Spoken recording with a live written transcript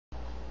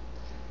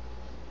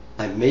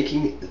I'm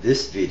making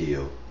this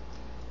video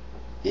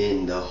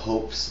in the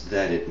hopes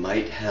that it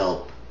might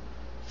help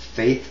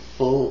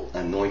faithful,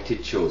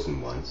 anointed,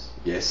 chosen ones,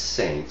 yes,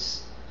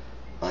 saints,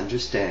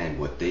 understand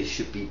what they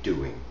should be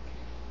doing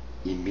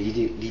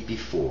immediately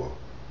before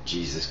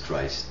Jesus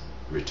Christ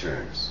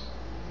returns.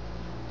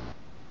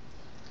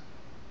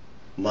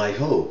 My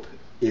hope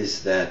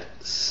is that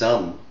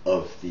some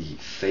of the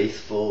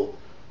faithful,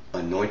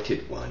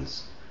 anointed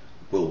ones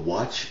will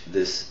watch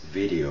this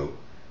video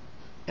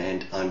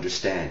and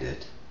understand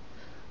it,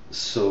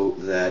 so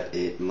that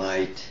it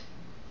might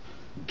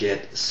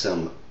get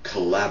some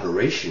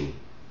collaboration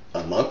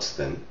amongst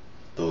them,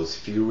 those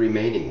few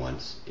remaining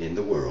ones in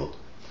the world,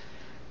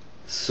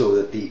 so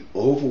that the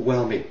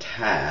overwhelming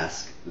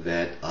task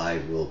that I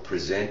will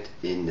present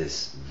in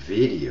this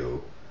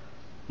video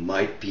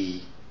might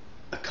be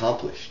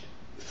accomplished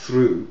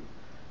through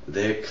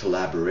their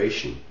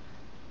collaboration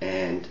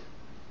and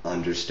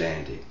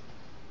understanding.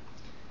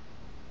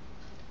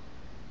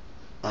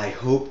 I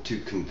hope to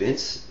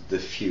convince the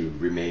few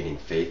remaining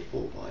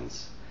faithful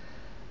ones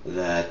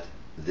that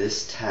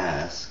this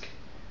task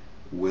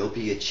will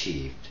be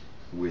achieved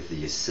with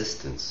the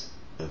assistance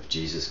of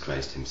Jesus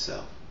Christ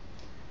himself.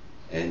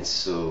 And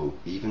so,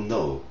 even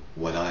though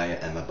what I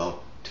am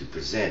about to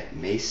present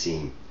may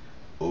seem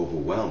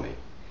overwhelming,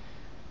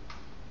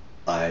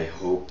 I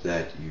hope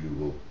that you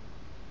will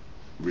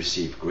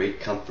receive great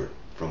comfort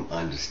from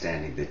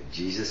understanding that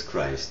Jesus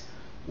Christ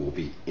will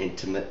be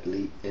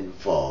intimately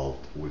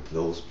involved with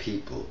those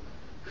people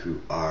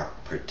who are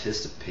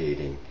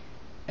participating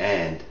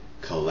and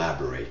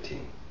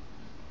collaborating.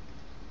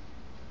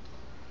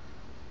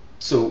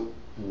 So,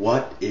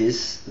 what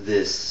is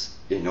this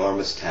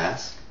enormous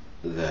task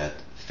that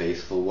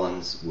faithful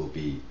ones will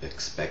be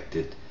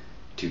expected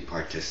to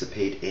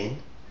participate in?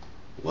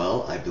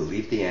 Well, I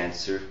believe the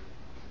answer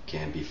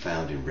can be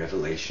found in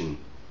Revelation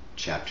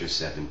chapter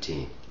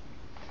 17.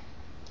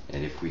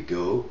 And if we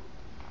go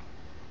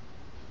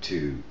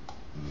to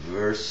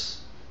verse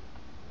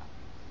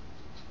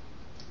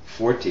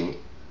 14,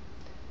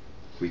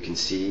 we can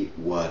see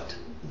what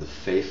the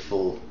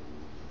faithful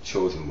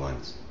chosen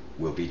ones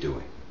will be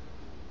doing.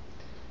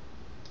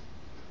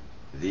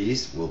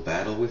 These will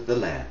battle with the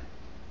Lamb,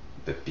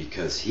 but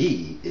because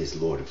he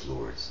is Lord of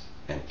Lords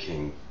and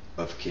King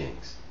of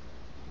Kings,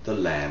 the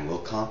Lamb will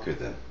conquer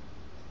them.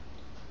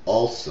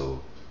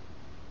 Also,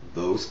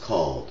 those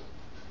called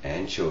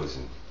and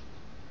chosen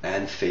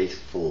and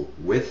faithful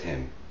with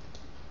him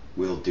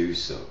will do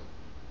so.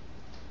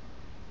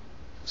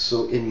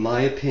 So, in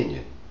my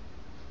opinion,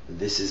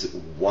 this is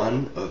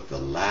one of the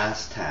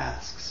last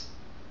tasks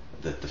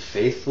that the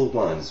faithful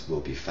ones will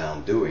be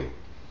found doing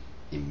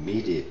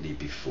immediately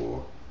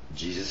before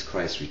Jesus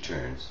Christ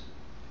returns,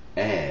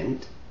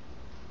 and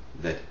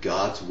that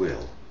God's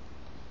will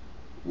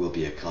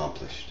be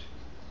accomplished.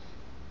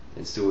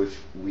 And so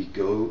if we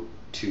go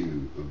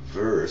to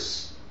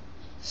verse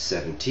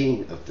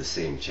 17 of the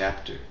same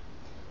chapter,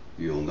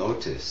 you'll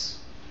notice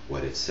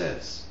what it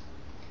says.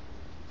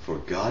 For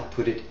God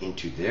put it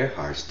into their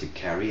hearts to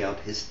carry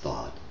out his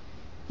thought,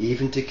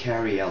 even to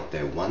carry out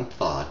their one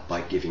thought by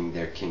giving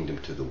their kingdom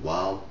to the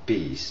wild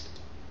beast,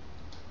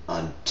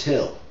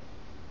 until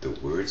the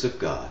words of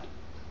God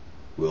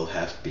will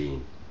have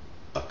been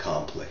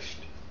accomplished.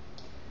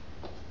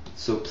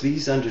 So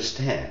please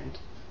understand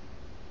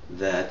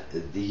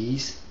that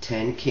these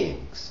 10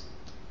 kings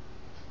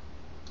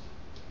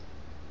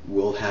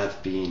will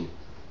have been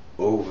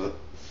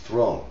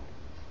overthrown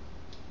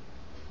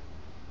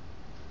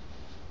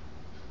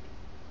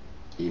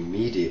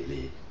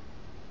immediately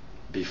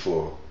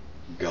before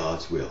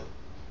God's will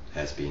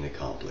has been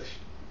accomplished.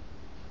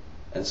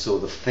 And so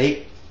the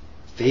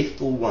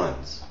faithful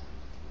ones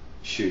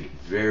should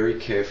very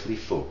carefully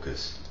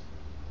focus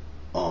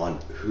on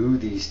who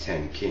these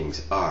 10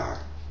 kings are,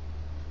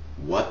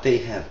 what they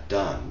have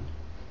done,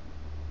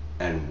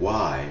 and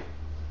why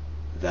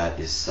that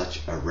is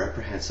such a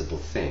reprehensible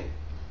thing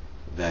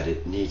that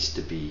it needs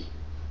to be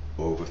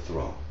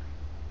overthrown.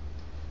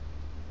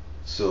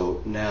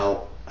 So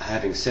now,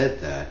 having said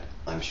that,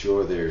 I'm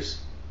sure there's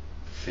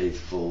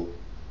faithful,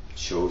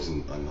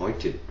 chosen,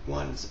 anointed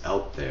ones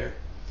out there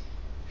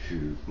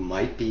who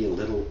might be a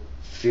little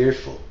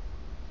fearful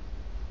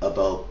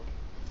about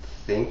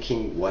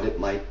thinking what it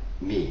might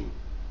mean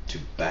to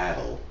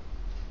battle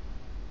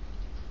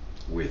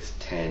with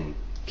 10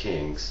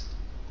 kings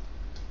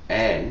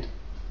and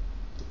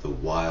the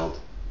wild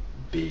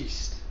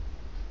beast.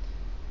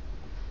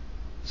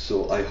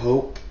 So I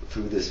hope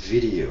through this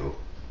video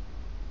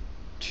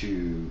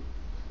to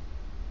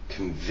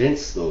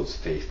convince those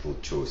faithful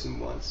chosen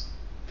ones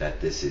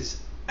that this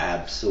is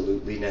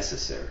absolutely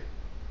necessary,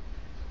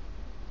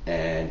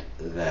 and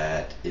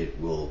that it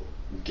will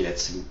get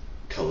some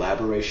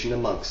collaboration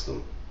amongst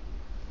them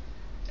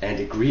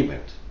and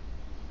agreement,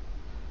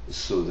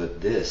 so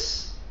that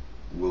this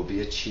will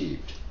be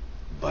achieved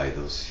by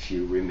those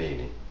few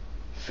remaining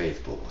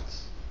faithful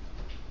ones.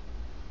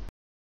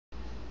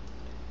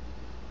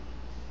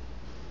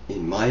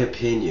 In my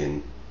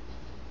opinion,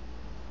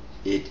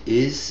 it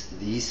is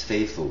these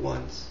faithful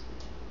ones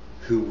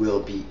who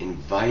will be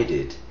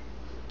invited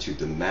to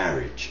the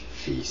marriage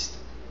feast.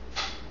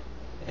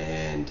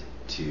 And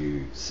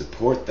to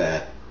support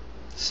that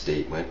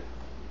statement,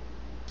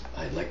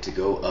 I'd like to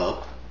go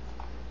up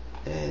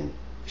and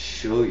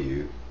show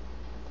you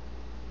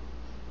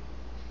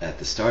at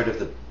the start of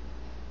the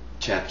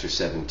chapter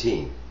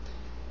 17,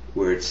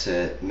 where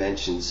it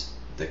mentions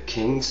the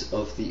kings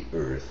of the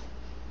earth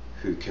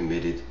who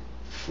committed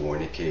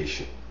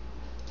fornication.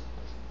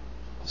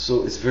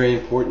 So it's very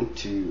important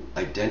to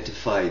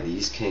identify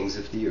these kings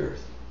of the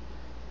earth,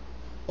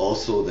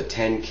 also the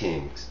 10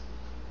 kings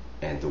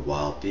and the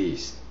wild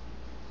beast.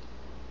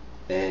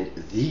 And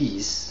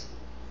these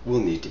will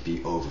need to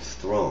be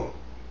overthrown.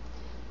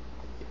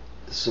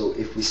 So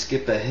if we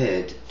skip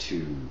ahead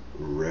to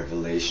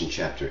Revelation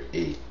chapter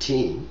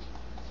 18,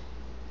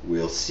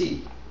 we'll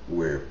see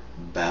where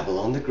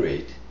Babylon the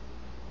Great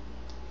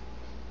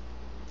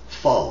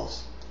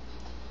falls,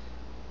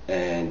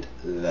 and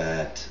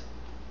that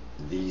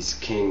these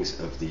kings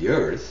of the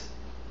earth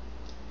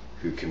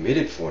who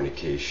committed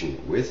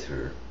fornication with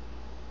her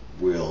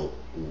will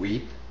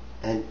weep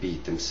and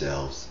beat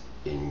themselves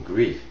in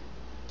grief.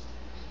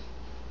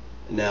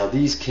 Now,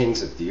 these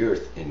kings of the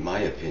earth, in my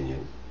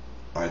opinion,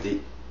 are the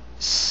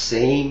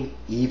same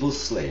evil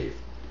slave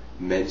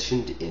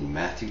mentioned in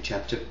Matthew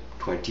chapter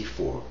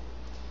 24,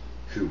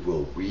 who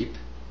will weep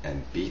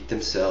and beat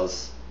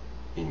themselves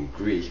in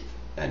grief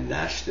and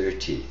gnash their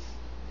teeth.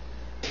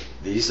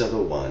 These are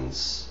the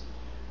ones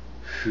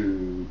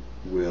who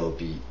will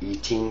be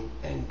eating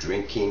and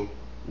drinking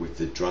with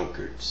the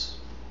drunkards.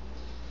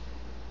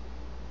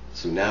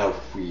 So now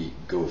if we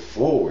go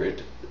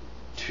forward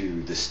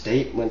to the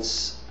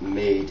statements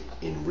made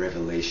in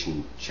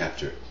Revelation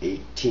chapter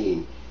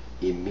 18,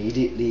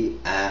 immediately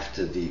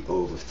after the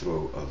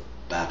overthrow of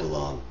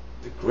Babylon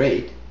the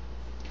Great,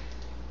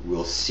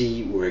 we'll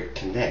see where it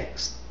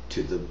connects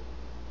to the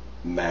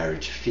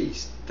marriage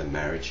feast, the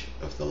marriage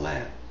of the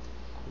Lamb.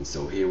 And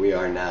so here we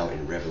are now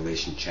in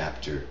Revelation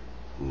chapter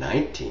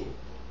 19,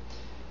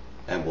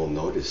 and we'll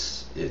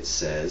notice it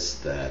says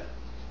that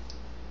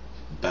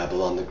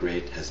Babylon the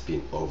Great has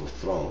been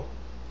overthrown.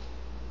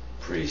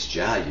 Praise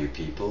Jah, you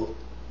people,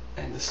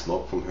 and the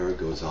smoke from her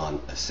goes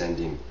on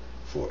ascending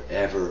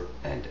forever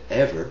and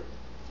ever.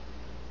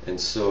 And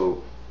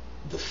so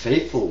the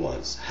faithful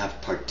ones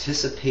have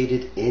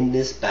participated in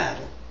this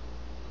battle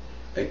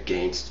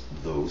against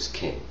those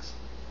kings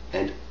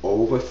and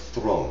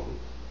overthrown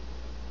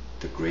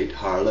the great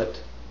harlot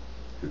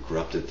who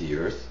corrupted the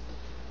earth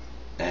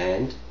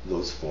and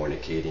those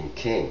fornicating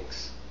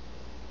kings.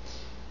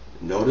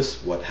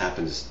 Notice what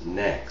happens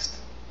next.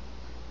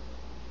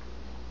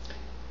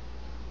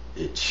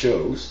 It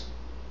shows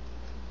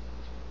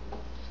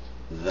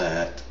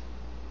that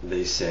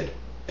they said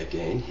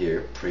again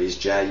here, praise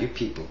Jah, you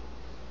people,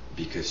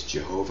 because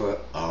Jehovah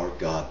our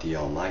God the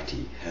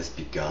Almighty has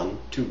begun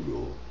to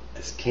rule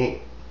as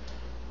king.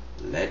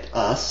 Let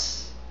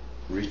us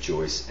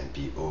rejoice and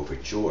be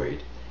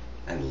overjoyed,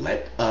 and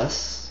let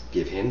us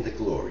give him the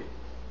glory,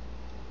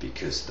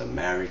 because the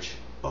marriage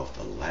of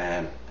the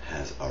Lamb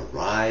has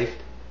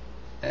arrived,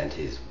 and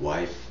his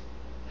wife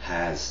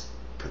has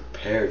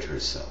prepared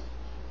herself.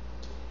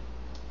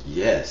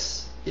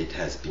 Yes, it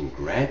has been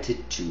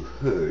granted to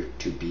her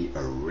to be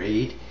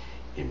arrayed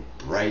in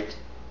bright,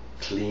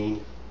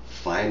 clean,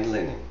 fine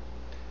linen,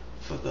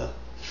 for the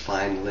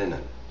fine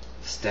linen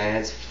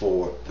stands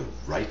for the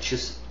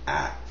righteous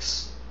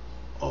acts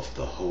of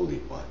the holy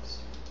ones.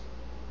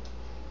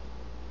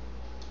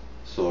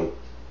 So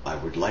I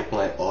would like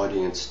my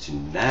audience to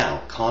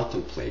now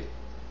contemplate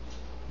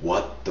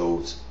what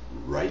those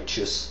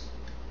righteous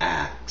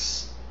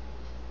acts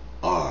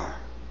are.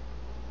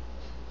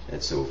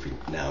 And so if we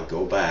now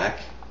go back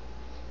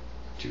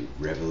to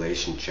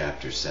Revelation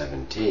chapter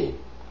 17,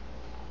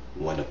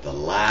 one of the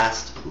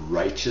last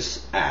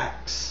righteous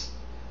acts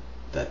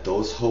that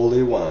those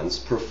holy ones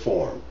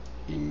perform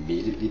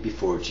immediately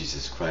before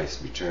Jesus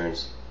Christ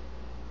returns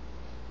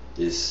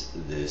is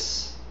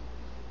this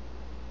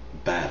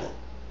battle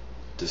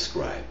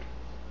described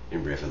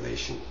in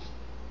Revelation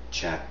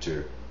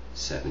chapter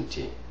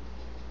 17.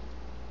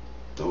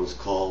 Those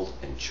called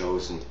and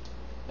chosen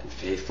and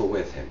faithful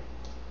with him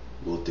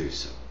will do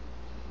so.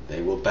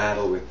 They will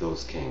battle with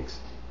those kings,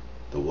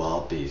 the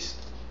wild beast,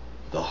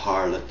 the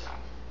harlot,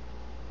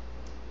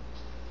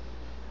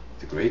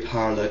 the great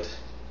harlot,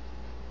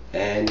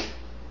 and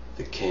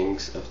the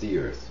kings of the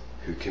earth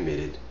who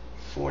committed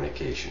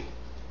fornication.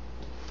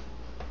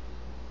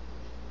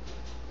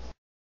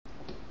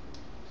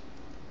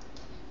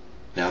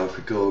 Now if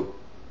we go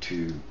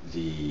to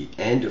the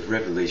end of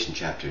Revelation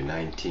chapter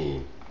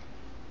 19,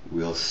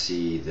 we'll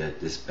see that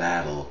this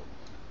battle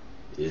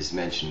is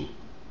mentioned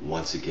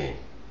once again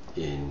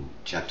in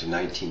chapter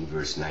 19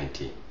 verse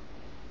 19.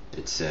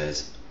 It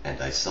says,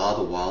 "And I saw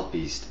the wild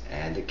beast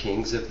and the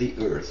kings of the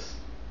earth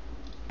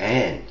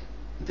and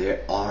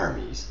their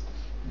armies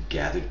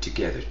gathered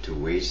together to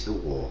wage the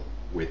war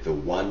with the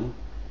one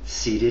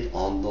seated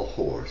on the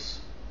horse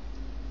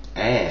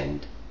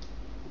and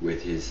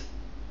with his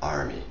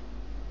army."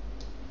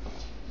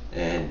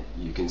 And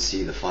you can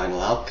see the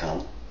final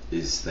outcome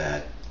is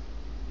that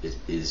it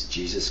is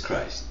Jesus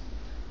Christ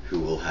who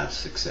will have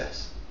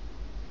success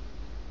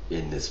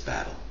in this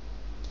battle.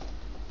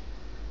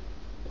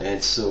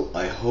 And so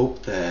I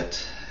hope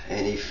that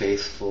any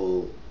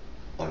faithful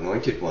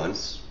anointed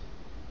ones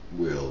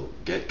will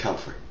get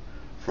comfort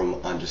from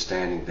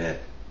understanding that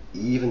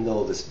even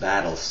though this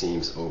battle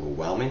seems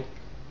overwhelming,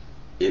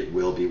 it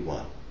will be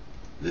won.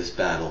 This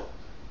battle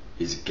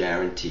is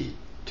guaranteed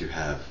to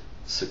have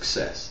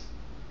success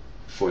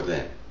for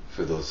them,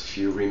 for those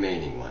few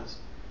remaining ones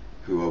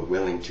who are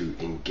willing to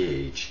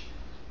engage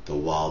the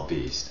wild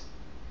beast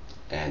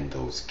and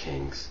those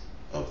kings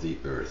of the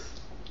earth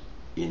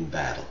in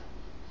battle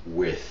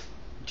with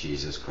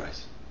Jesus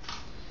Christ.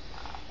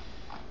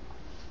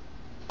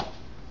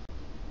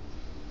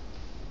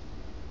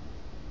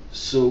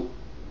 So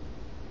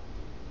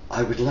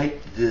I would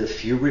like the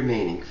few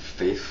remaining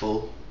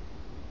faithful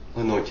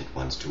anointed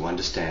ones to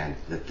understand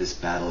that this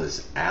battle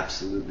is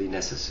absolutely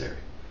necessary.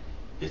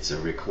 It's a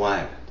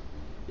requirement.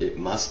 It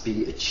must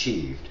be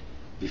achieved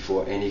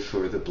before any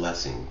further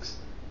blessings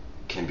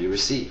can be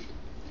received.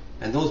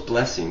 And those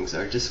blessings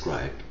are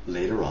described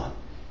later on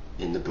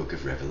in the book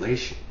of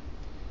Revelation.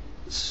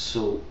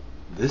 So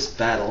this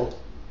battle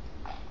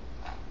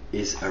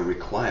is a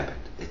requirement.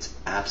 It's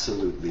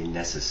absolutely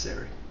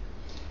necessary.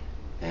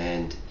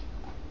 And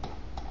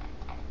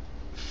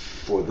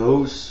for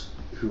those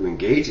who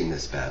engage in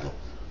this battle,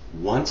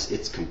 once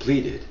it's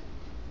completed,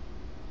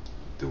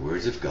 the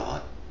words of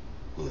God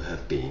will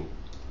have been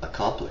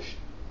accomplished.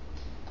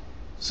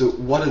 So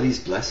what are these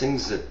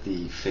blessings that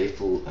the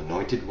faithful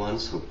anointed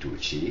ones hope to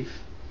achieve?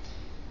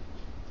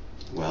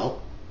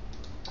 Well,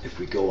 if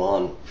we go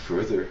on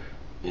further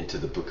into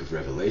the book of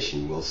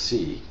Revelation, we'll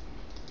see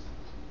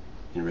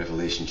in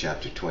Revelation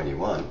chapter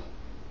 21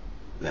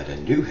 that a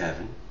new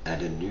heaven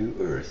and a new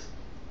earth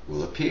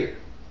will appear,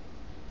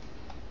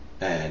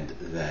 and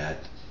that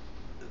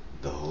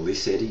the holy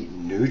city,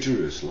 New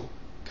Jerusalem,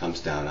 comes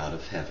down out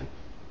of heaven,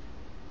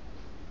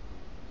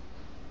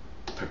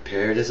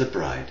 prepared as a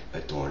bride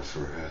adorned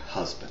for her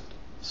husband.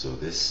 So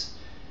this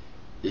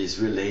is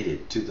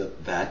related to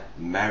that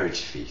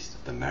marriage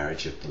feast, the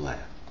marriage of the Lamb.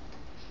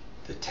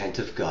 The tent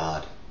of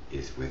God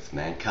is with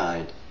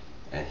mankind,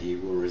 and he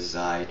will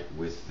reside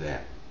with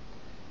them,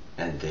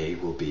 and they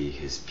will be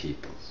his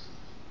peoples.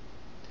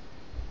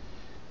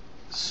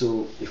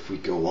 So if we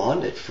go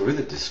on, it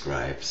further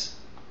describes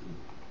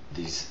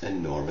these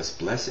enormous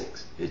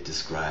blessings. It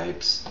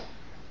describes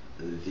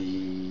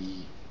the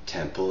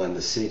temple and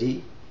the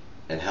city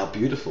and how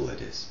beautiful it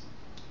is.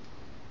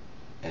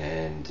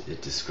 And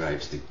it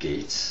describes the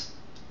gates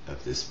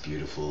of this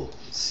beautiful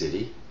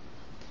city.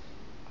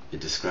 It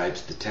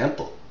describes the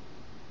temple.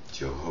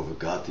 Jehovah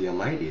God the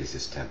Almighty is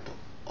his temple.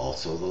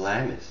 Also the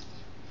Lamb is.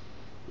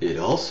 It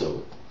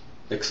also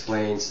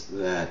explains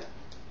that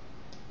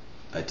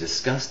a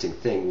disgusting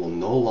thing will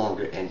no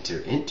longer enter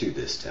into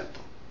this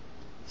temple,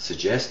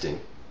 suggesting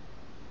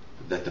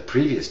that the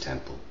previous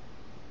temple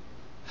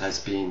has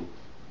been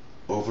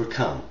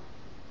overcome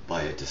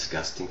by a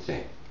disgusting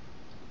thing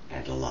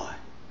and a lie.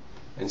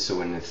 And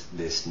so in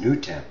this new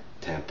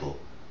temple,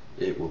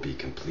 it will be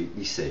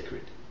completely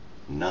sacred.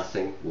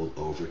 Nothing will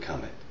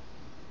overcome it.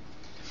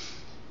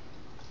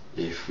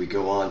 If we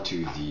go on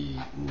to the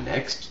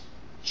next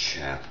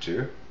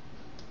chapter,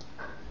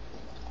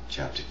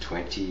 chapter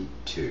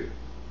 22,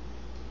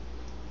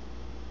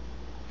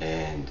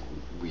 and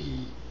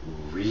we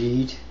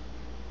read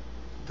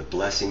the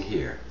blessing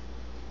here.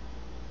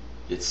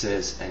 It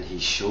says, "And he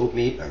showed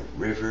me a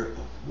river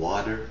of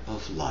water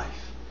of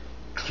life,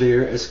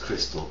 clear as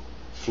crystal,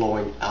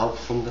 flowing out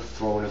from the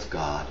throne of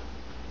God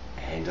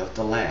and of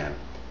the Lamb,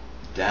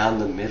 down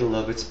the middle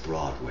of its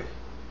broad way.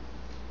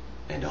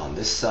 And on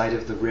this side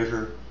of the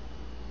river,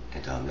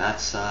 and on that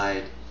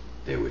side,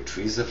 there were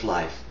trees of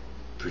life,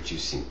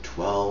 producing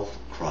 12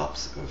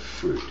 crops of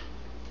fruit,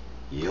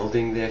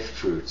 yielding their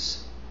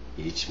fruits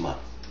each month.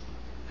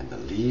 And the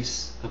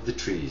leaves of the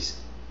trees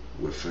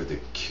were for the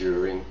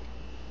curing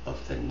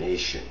of the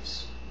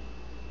nations."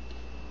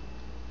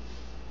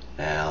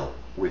 Now,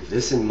 with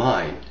this in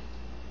mind,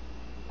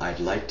 I'd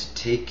like to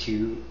take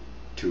you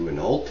to an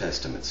Old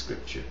Testament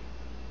scripture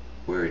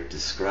where it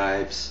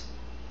describes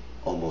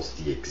almost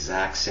the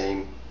exact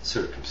same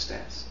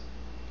circumstance,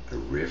 a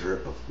river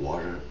of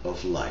water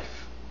of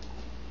life.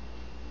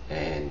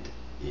 And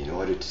in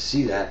order to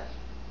see that,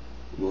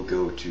 we'll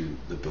go to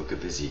the book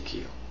of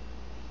Ezekiel.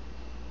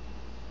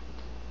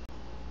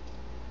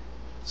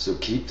 So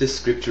keep this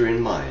scripture in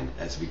mind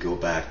as we go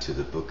back to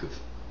the book of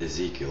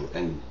Ezekiel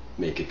and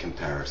make a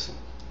comparison.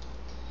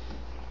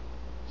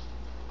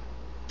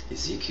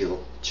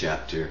 Ezekiel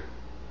chapter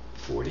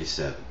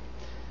 47.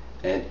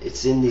 And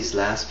it's in these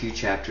last few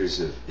chapters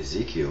of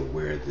Ezekiel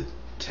where the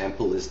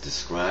temple is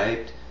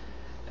described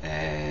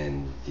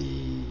and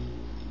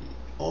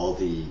all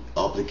the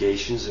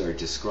obligations are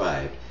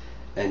described,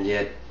 and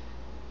yet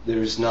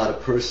there's not a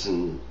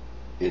person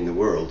in the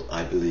world,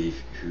 I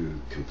believe, who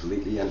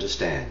completely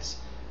understands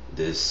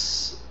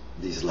these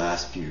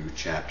last few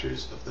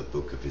chapters of the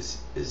book of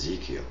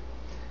Ezekiel.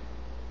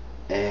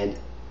 And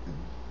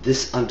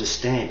this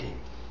understanding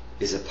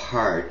is a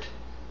part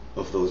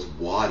of those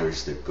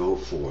waters that go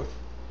forth,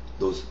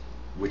 those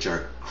which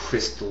are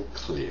crystal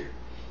clear.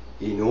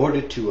 In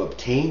order to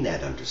obtain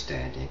that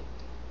understanding,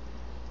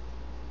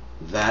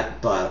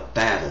 that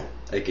battle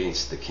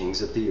against the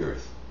kings of the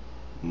earth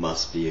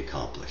must be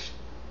accomplished.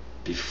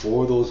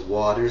 Before those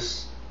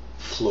waters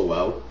flow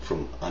out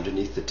from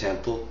underneath the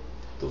temple,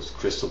 those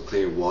crystal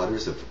clear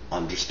waters of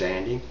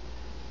understanding,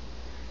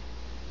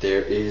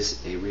 there is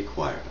a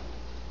requirement.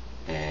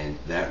 And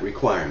that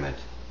requirement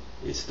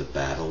is the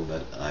battle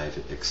that I've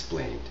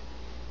explained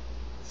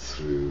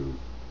through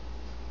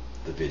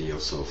the video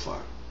so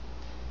far.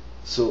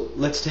 So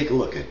let's take a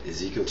look at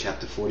Ezekiel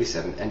chapter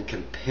 47 and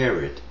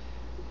compare it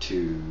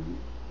to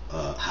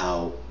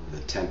how the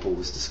temple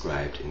was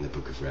described in the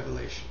book of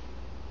Revelation.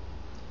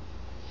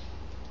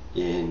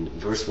 In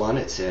verse 1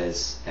 it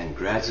says, "And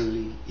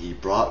gradually he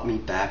brought me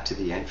back to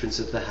the entrance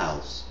of the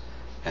house,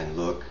 and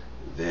look,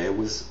 there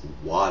was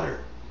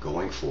water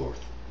going forth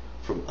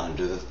from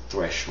under the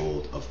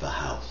threshold of the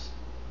house."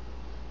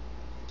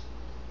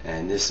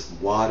 And this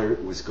water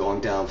was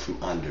going down from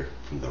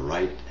the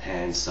right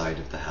hand side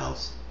of the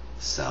house,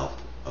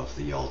 south of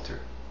the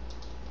altar.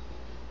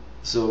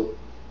 So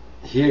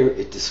here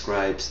it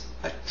describes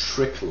a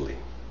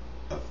trickling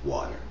of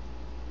water.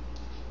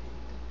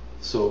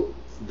 So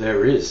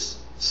there is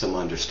some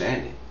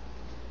understanding.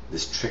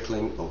 This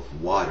trickling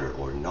of water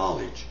or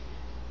knowledge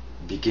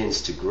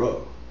begins to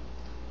grow.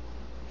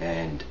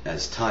 And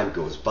as time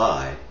goes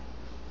by,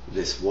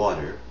 this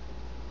water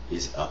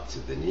is up to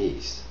the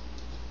knees.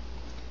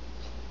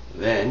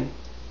 Then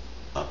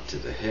up to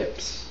the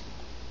hips.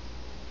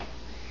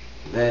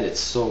 Then it's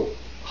so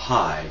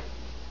high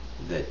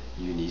that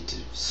you need to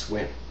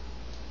swim,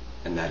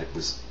 and that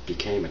it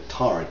became a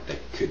torrent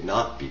that could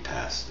not be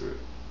passed through.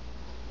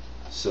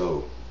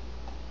 So,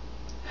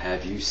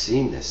 have you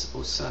seen this,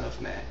 O Son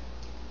of Man?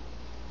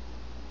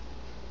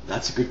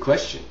 That's a good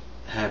question.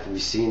 Have we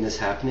seen this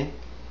happening?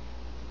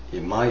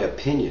 In my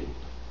opinion,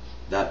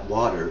 that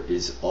water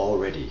is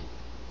already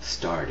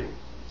starting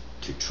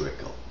to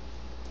trickle.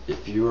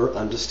 If you're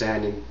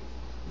understanding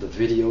the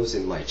videos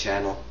in my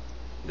channel,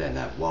 then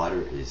that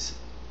water is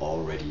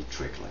already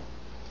trickling.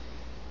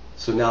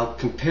 So now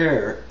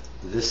compare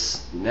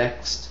this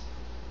next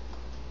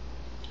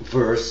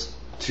verse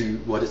to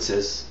what it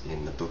says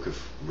in the book of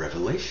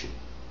Revelation.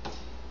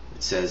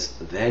 It says,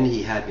 "Then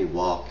he had me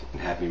walk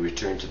and had me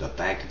return to the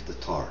bank of the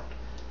torrent.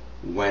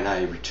 When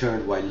I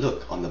returned, why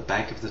look, on the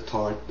bank of the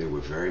torrent there were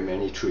very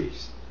many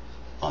trees,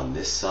 on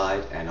this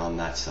side and on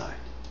that side.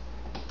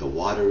 The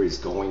water is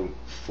going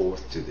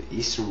forth to the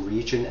eastern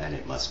region, and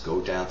it must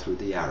go down through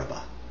the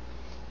Arabah,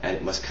 and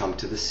it must come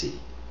to the sea.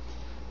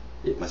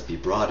 It must be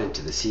brought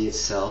into the sea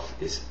itself.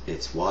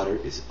 Its water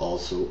is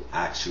also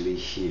actually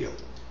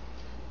healed.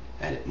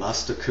 And it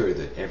must occur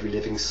that every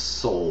living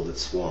soul that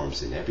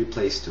swarms in every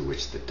place to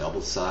which the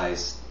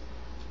double-sized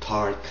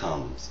torrent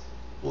comes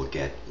will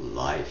get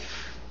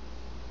life.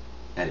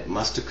 And it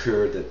must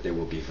occur that there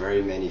will be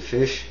very many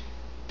fish,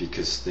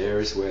 because there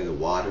is where the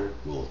water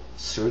will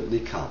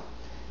certainly come.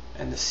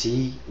 And the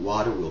sea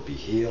water will be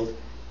healed,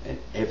 and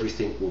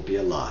everything will be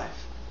alive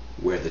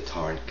where the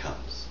torrent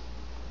comes."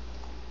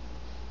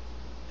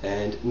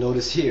 And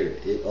notice here,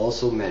 it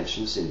also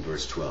mentions in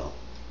verse 12,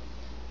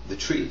 the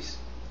trees.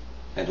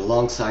 "And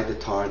alongside the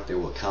torrent there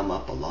will come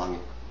up along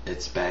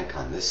its bank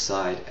on this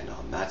side and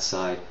on that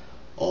side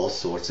all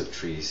sorts of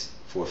trees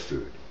for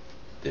food.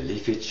 The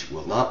leafage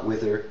will not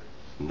wither,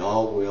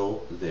 nor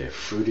will their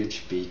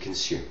fruitage be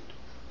consumed."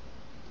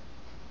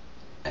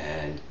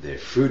 And their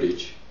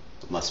fruitage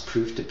must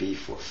prove to be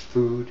for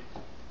food,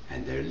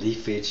 and their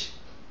leafage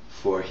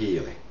for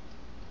healing.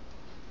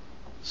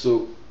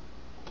 So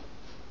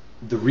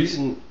the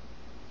reason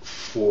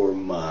for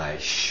my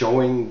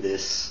showing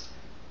this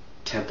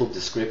temple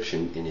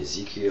description in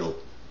Ezekiel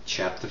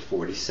chapter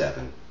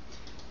 47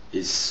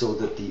 is so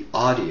that the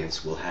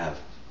audience will have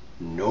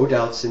no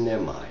doubts in their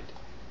mind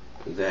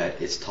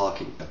that it's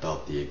talking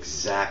about the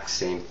exact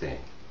same thing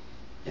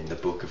in the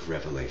book of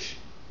Revelation,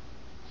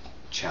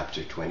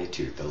 chapter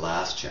 22, the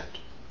last chapter.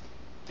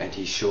 "And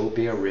he showed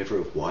me a river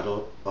of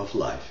water of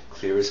life,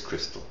 clear as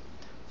crystal,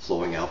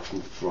 flowing out from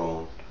the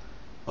throne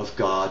of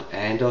God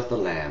and of the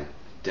Lamb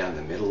down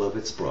the middle of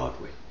its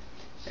Broadway.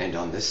 And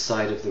on this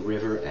side of the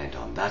river and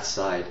on that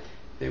side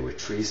there were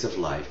trees of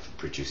life,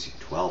 producing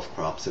 12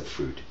 crops of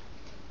fruit,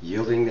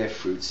 yielding their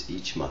fruits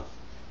each month.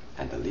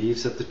 And the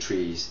leaves of the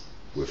trees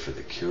were for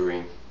the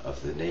curing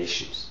of the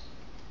nations."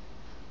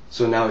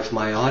 So now if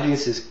my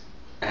audience is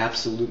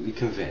absolutely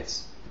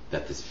convinced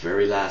that this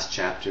very last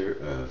chapter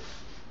of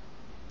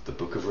the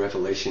book of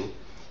Revelation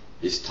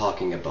is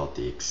talking about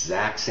the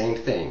exact same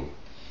thing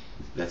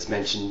that's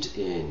mentioned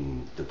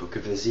in the book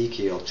of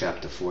Ezekiel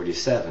chapter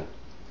 47,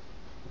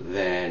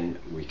 then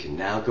we can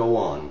now go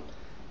on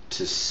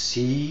to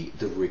see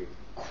the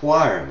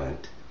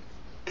requirement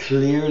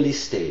clearly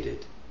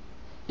stated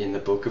in the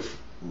book of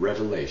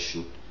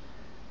Revelation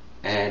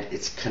and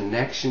its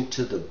connection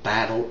to the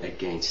battle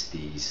against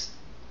these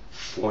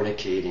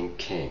fornicating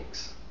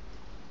kings.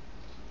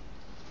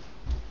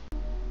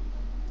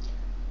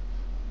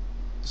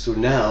 So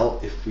now,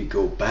 if we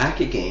go back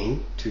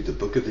again to the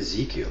book of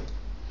Ezekiel,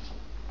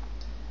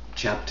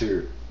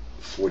 chapter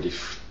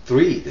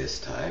 43 this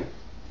time,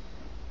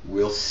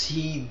 we'll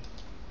see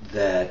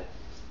that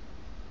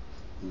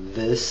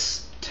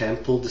this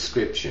temple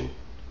description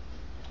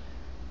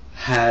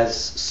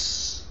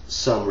has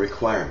some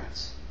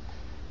requirements.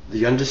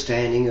 The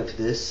understanding of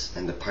this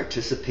and the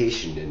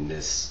participation in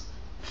this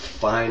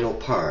final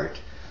part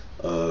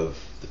of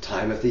the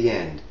time of the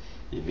end,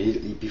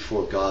 immediately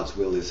before God's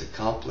will is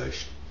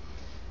accomplished,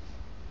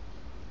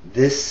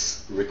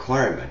 this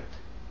requirement,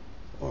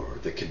 or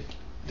the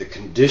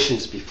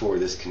conditions before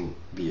this can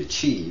be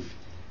achieved,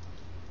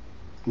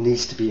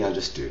 needs to be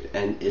understood,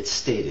 and it's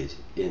stated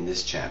in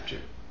this chapter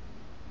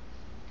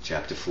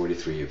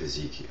 43 of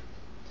Ezekiel.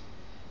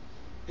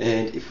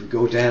 And if we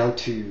go down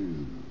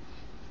to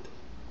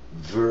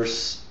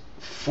verse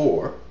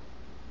 4,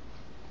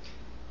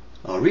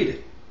 I'll read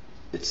it.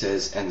 It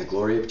says, "And the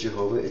glory of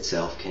Jehovah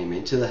itself came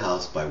into the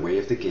house by way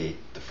of the gate,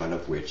 the front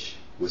of which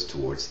was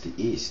towards the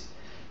east.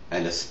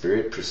 And the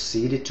Spirit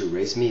proceeded to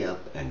raise me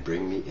up and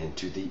bring me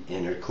into the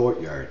inner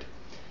courtyard.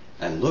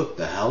 And look,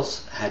 the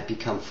house had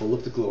become full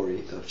of the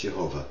glory of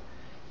Jehovah.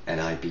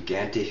 And I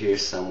began to hear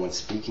someone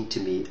speaking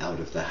to me out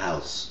of the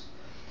house.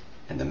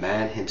 And the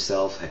man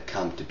himself had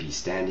come to be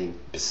standing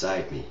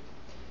beside me.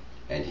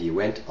 And he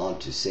went on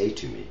to say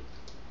to me,"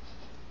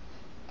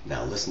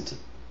 now listen to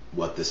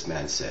what this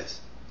man says.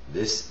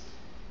 This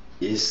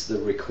is the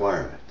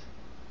requirement.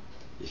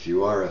 If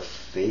you are a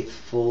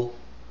faithful,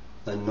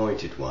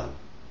 anointed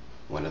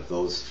one of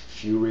those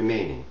few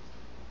remaining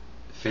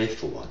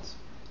faithful ones,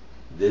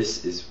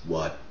 this is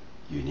what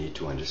you need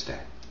to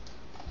understand.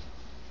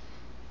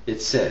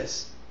 It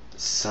says,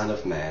 "Son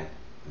of man,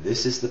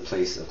 this is the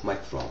place of my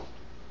throne,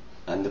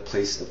 and the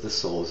place of the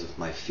soles of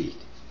my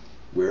feet,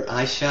 where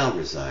I shall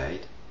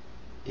reside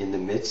in the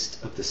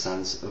midst of the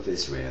sons of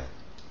Israel,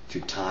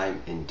 to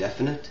time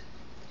indefinite,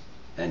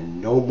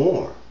 and no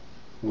more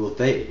will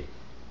they,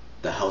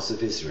 the house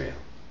of Israel,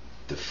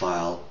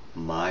 defile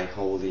my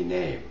holy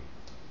name."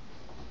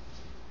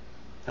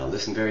 Now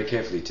listen very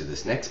carefully to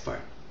this next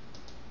part.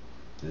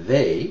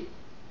 They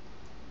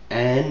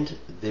and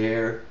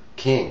their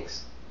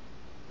kings.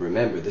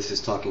 Remember, this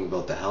is talking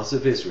about the house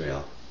of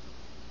Israel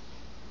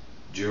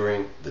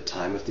during the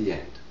time of the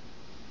end.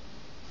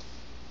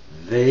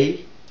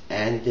 They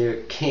and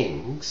their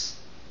kings,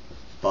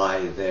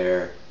 by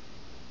their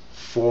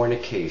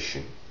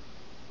fornication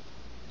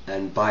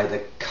and by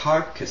the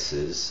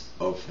carcasses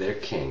of their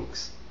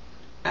kings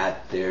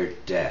at their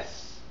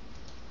death,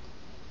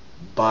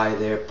 by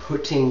their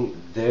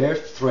putting their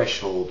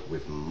threshold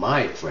with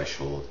my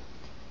threshold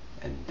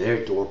and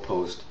their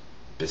doorpost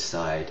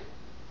beside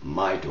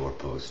my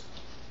doorpost,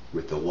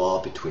 with the wall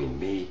between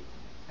me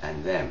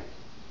and them.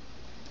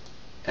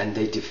 And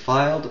they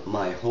defiled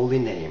my holy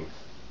name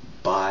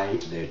by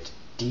their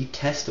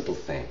detestable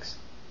things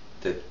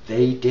that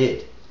they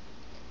did,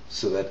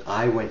 so that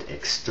I went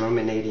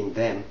exterminating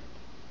them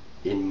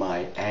in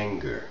my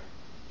anger.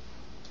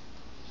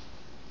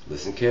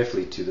 Listen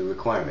carefully to the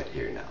requirement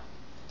here now.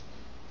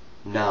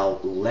 Now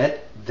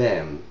let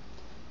them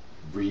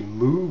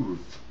remove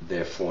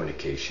their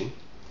fornication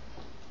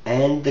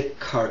and the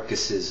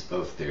carcasses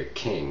of their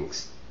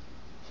kings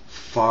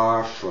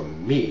far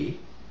from me,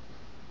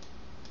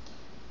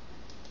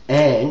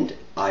 and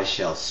I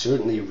shall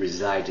certainly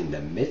reside in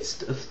the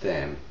midst of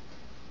them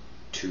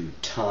to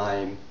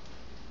time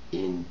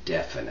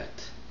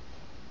indefinite.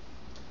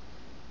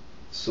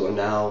 So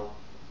now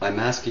I'm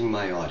asking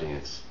my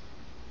audience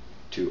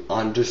to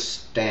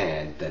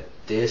understand that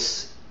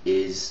this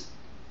is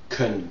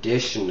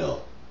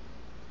conditional.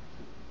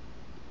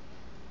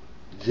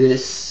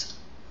 This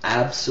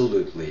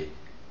absolutely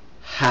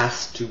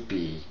has to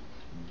be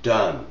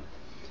done.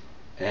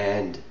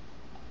 And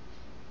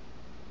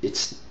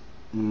it's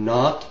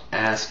not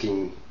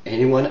asking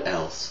anyone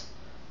else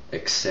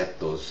except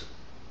those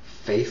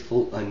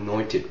faithful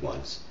anointed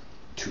ones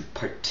to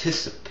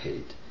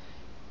participate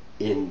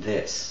in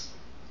this.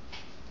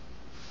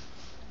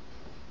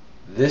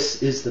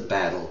 This is the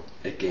battle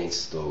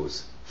against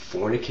those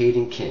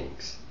fornicating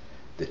kings,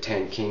 the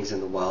 10 kings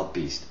and the wild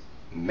beast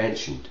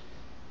mentioned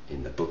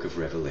in the book of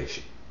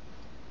Revelation.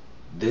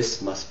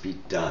 This must be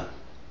done.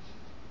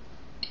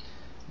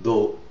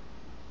 Though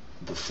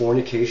the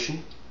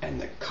fornication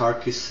and the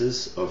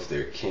carcasses of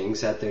their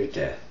kings at their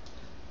death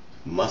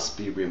must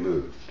be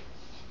removed.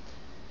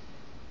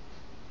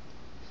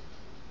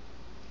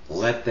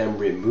 Let them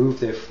remove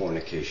their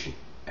fornication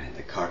and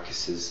the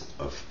carcasses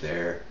of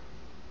their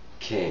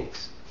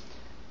kings.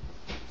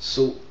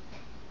 So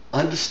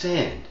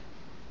understand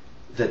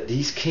that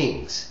these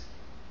kings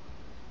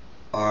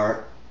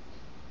are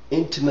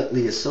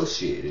intimately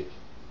associated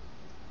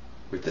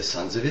with the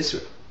sons of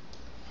Israel.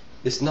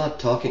 It's not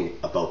talking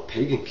about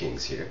pagan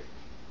kings here.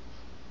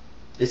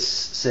 It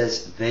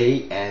says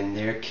they and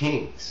their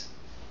kings.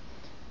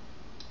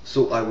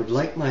 So I would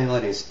like my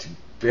audience to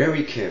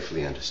very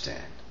carefully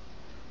understand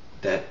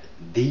that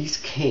these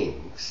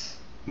kings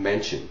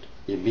mentioned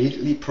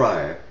immediately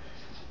prior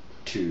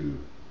to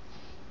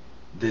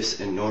this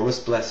enormous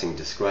blessing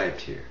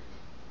described here,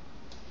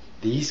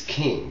 these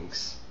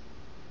kings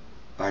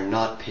are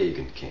not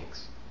pagan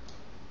kings.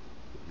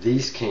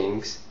 These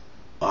kings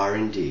are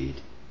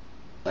indeed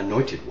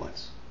anointed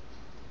ones.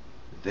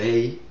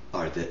 They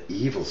are the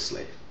evil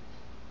slave.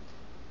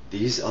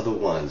 These are the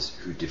ones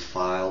who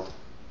defiled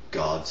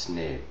God's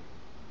name.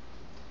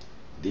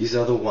 These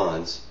are the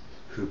ones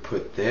who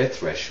put their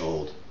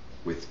threshold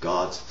with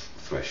God's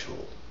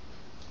threshold.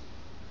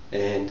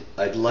 And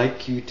I'd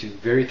like you to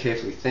very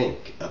carefully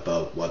think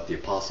about what the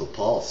Apostle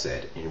Paul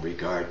said in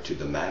regard to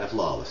the man of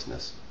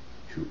lawlessness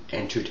who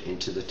entered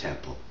into the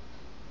temple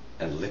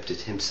and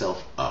lifted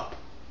himself up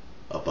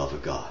above a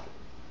god.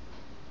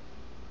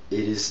 It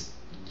is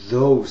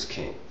those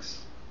kings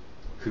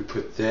who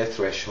put their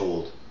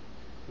threshold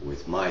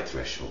with my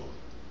threshold.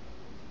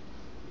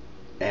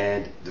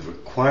 And the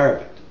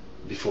requirement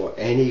before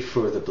any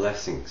further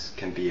blessings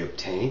can be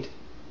obtained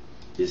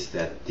is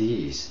that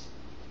these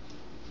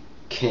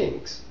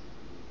kings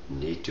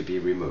need to be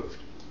removed.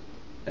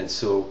 And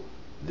so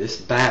this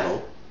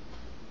battle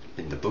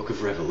in the book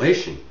of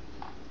Revelation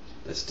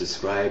that's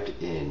described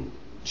in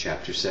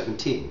chapter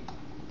 17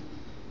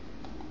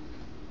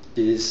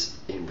 is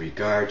in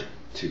regard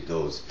to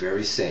those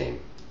very same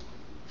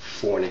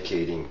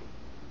fornicating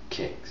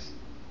kings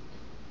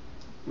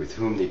with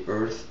whom the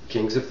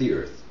kings of the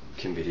earth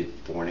committed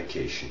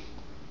fornication.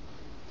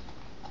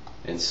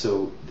 And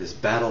so this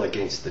battle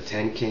against the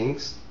 10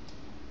 kings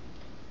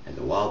and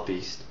the wild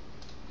beast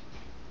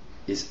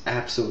is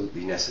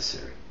absolutely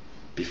necessary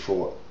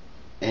before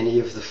any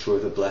of the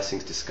further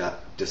blessings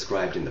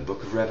described in the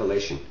book of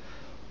Revelation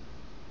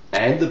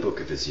and the book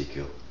of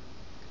Ezekiel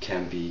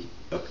can be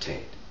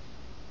obtained.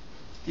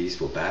 These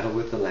will battle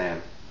with the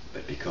Lamb,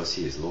 but because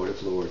he is Lord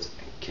of lords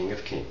and King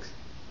of kings,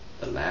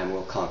 the Lamb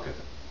will conquer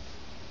them.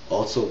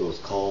 Also those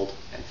called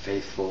and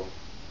faithful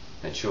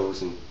and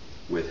chosen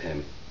with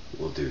him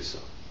will do so.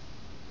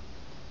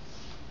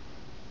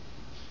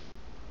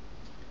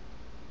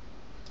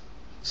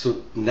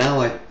 So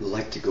now I'd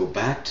like to go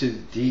back to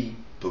the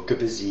book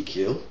of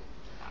Ezekiel,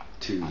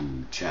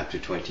 to chapter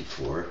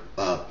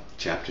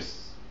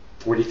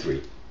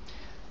 43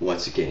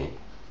 once again,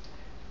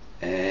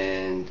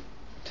 and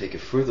take a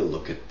further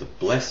look at the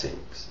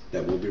blessings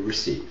that will be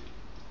received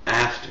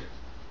after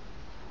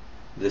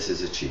this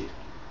is achieved.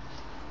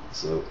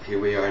 So here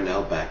we are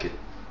now back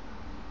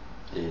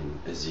in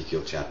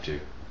Ezekiel chapter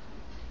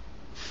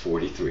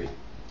 43,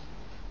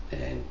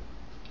 and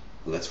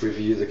let's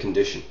review the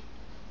condition.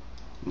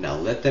 Now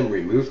let them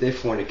remove their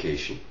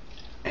fornication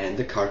and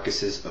the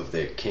carcasses of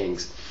their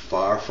kings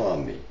far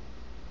from me.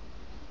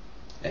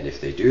 And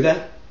if they do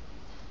that,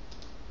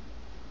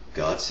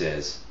 God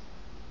says,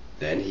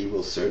 then he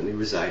will certainly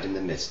reside in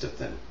the midst of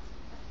them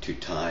to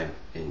time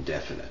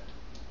indefinite.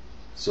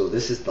 So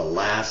this is the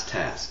last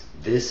task.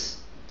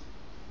 This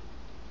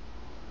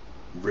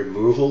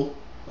removal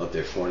of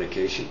their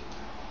fornication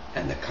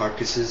and the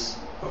carcasses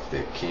of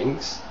their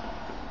kings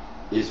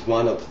is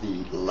one of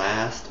the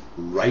last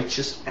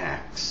righteous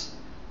acts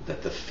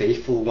that the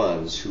faithful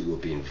ones who will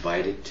be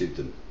invited to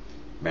the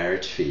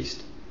marriage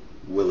feast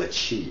will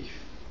achieve.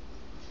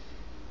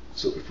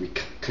 So if we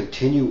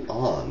continue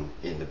on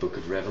in the book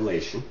of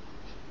Revelation,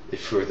 it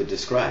further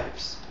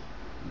describes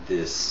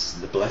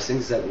the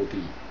blessings that will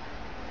be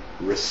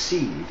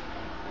received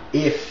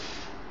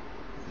if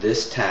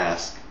this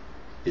task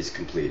is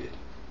completed.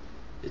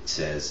 It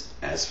says,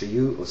 as for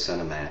you, O son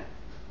of man,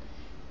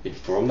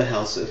 inform the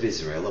house of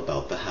Israel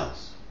about the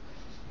house,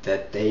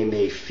 that they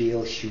may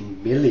feel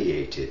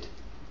humiliated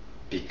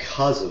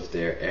because of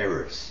their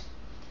errors,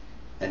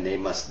 and they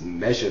must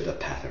measure the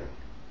pattern.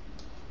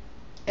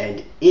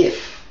 And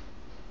if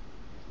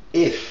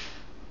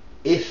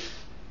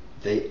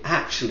they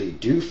actually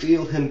do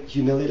feel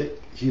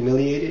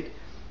humiliated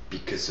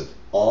because of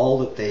all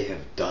that they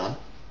have done,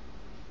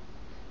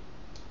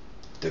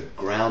 the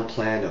ground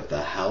plan of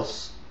the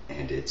house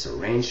and its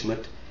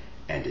arrangement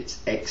and its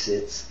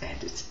exits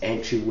and its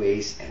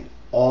entryways and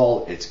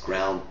all its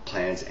ground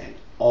plans and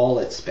all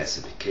its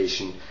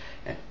specification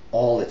and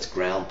all its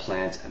ground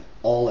plans and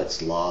all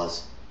its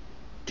laws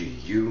do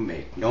you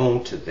make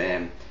known to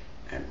them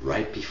and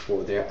right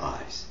before their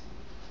eyes,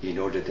 in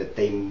order that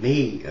they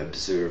may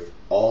observe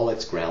all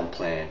its ground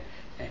plan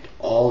and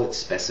all its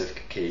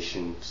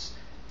specifications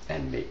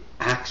and may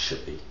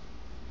actually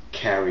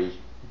carry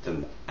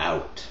them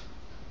out.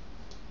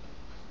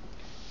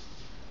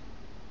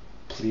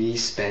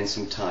 Please spend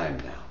some time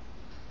now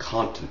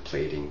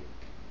contemplating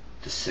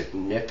the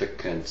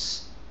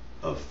significance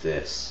of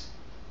this.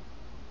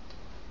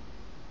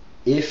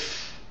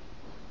 If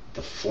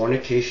the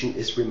fornication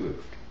is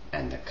removed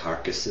and the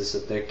carcasses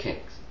of their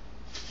kings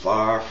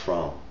far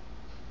from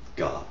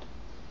God,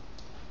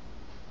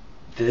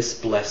 this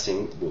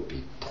blessing will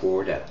be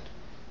poured out.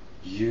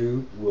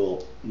 You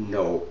will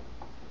know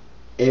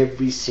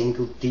every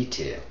single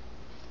detail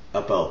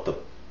about the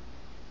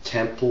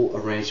temple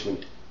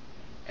arrangement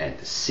and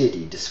the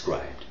city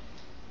described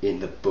in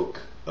the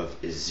book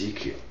of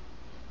Ezekiel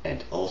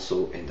and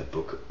also in the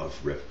book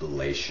of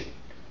Revelation.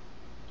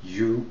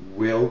 you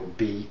will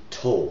be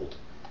told.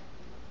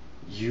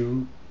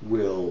 You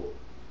will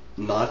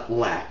not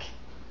lack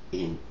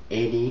in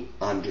any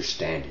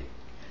understanding.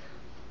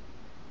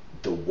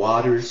 The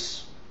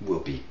waters will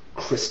be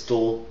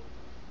crystal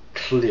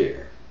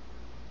clear,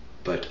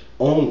 but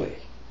only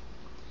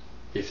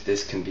if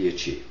this can be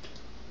achieved.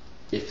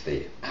 If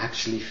they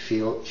actually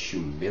feel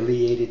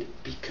humiliated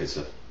because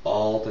of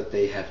all that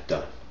they have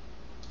done.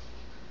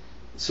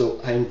 So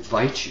I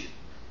invite you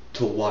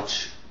to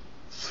watch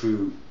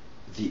through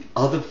the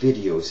other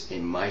videos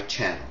in my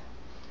channel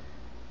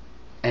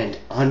and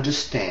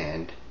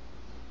understand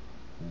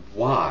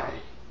why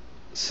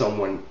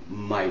someone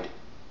might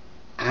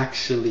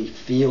actually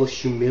feel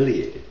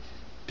humiliated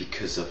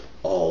because of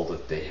all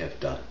that they have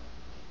done.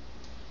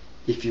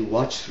 If you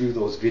watch through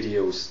those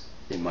videos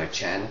in my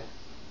channel,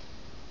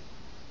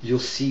 you'll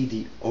see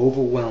the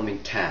overwhelming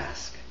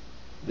task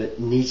that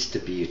needs to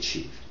be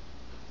achieved.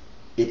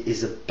 It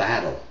is a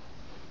battle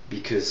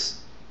because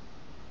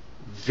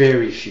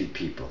very few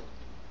people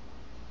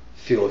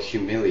feel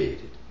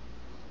humiliated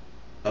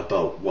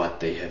about what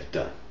they have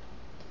done.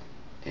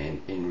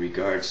 And in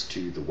regards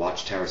to the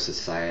Watchtower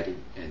Society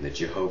and the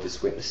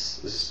Jehovah's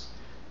Witnesses,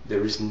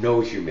 there is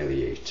no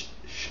humiliation.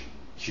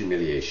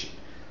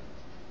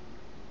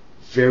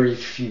 Very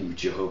few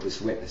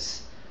Jehovah's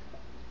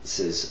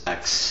Witnesses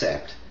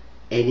accept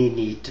any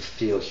need to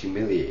feel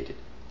humiliated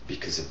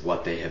because of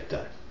what they have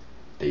done.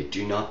 They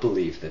do not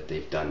believe that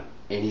they've done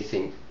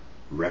anything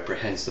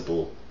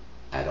reprehensible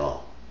at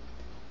all.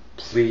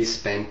 Please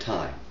spend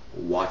time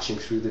watching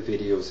through the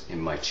videos in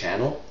my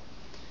channel,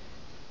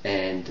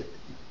 and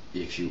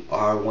if you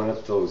are one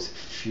of those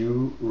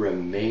few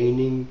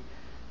remaining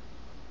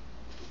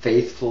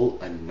faithful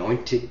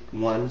anointed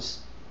ones,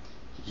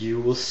 you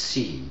will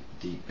see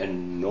the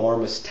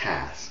enormous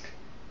task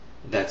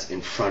that's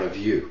in front of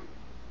you.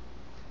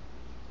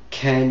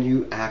 Can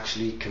you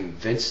actually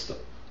convince them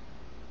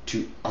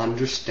to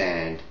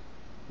understand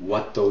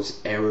what those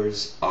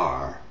errors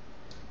are,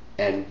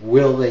 and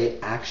will they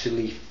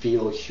actually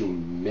feel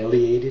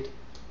humiliated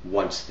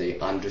once they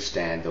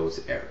understand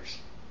those errors?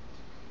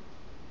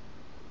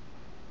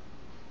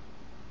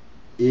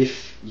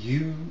 If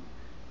you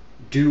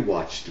do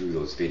watch through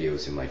those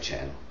videos in my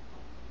channel,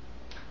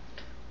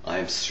 I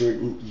am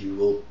certain you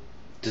will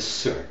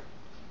discern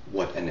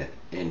what an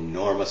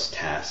enormous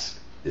task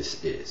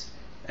this is.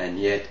 And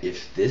yet,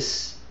 if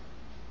this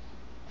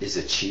is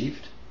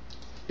achieved,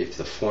 if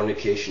the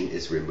fornication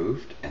is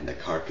removed and the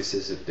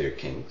carcasses of their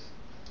kings,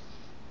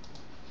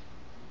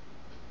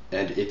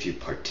 and if you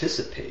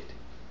participate,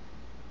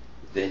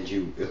 then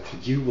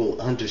you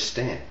will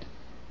understand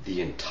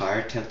the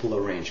entire temple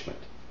arrangement,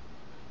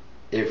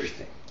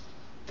 everything.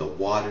 The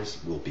waters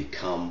will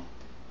become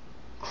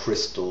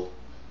crystal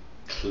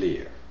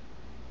clear.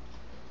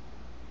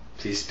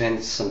 Please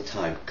spend some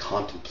time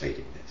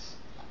contemplating this.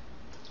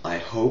 I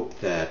hope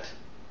that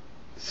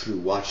through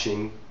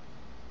watching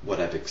what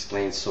I've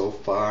explained so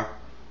far,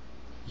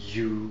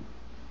 you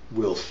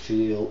will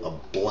feel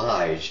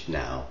obliged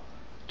now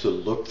to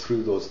look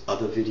through those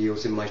other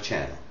videos in my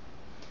channel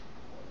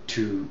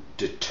to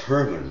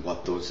determine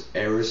what those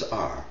errors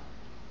are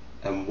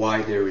and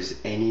why there is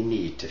any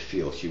need to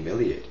feel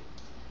humiliated,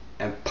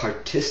 and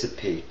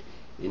participate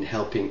in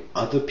helping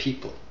other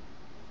people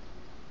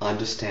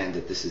understand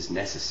that this is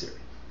necessary.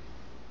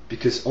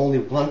 Because only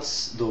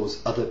once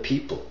those other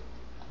people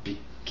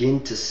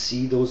begin to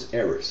see those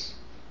errors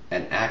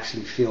and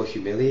actually feel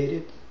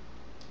humiliated,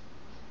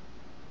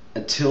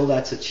 until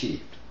that's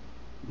achieved,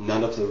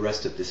 none of the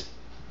rest of this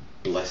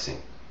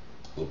blessing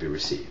will be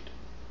received.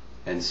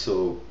 And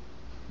so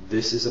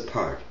this is a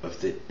part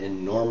of the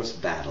enormous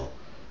battle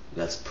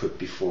that's put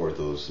before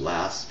those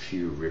last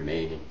few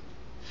remaining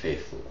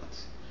faithful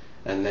ones.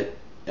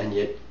 And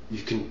yet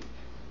you can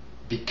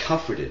be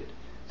comforted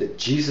that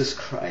Jesus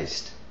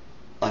Christ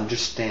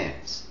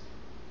understands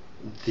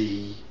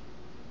the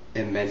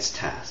immense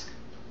task,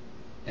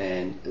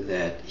 and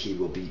that he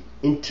will be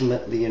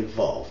intimately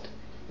involved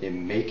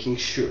in making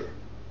sure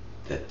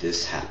that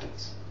this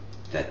happens,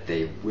 that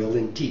they will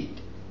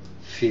indeed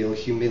feel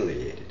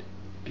humiliated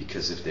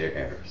because of their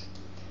errors.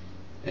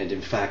 And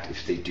in fact,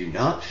 if they do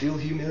not feel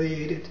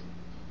humiliated,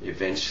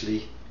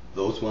 eventually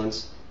those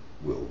ones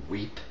will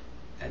weep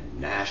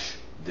and gnash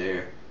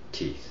their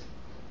teeth.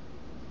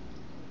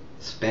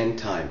 Spend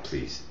time,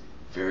 please,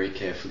 very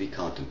carefully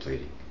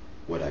contemplating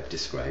what I've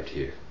described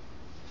here.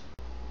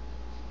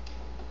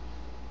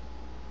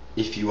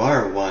 If you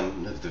are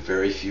one of the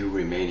very few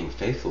remaining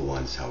faithful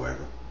ones,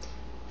 however,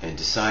 and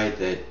decide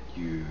that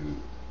you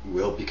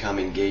will become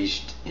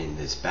engaged in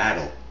this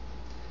battle,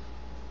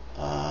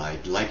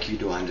 I'd like you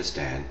to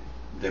understand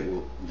that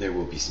there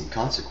will be some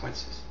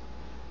consequences.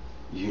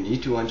 You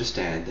need to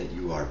understand that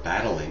you are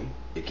battling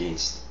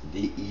against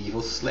the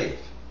evil slave.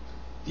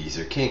 These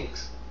are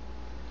kings,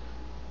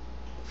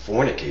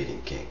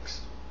 fornicating kings.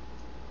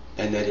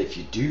 And that if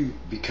you do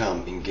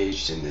become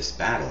engaged in this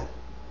battle,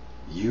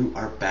 you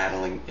are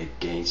battling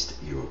against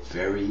your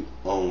very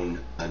own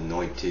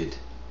anointed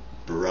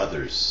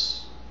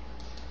brothers.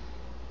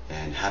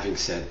 And having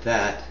said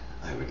that,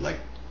 I would like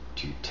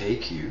to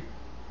take you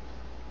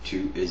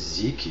to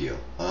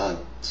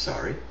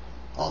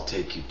I'll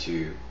take you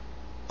to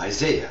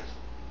Isaiah,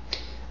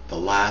 the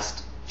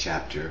last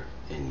chapter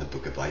in the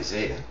book of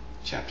Isaiah,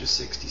 chapter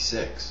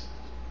 66.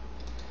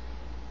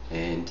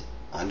 And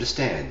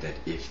understand that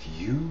if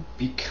you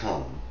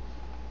become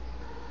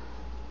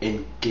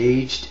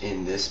engaged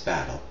in this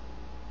battle,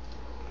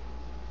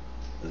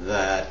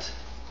 that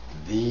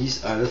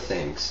these are the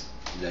things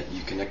that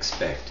you can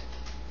expect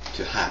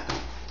to happen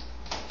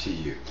to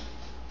you.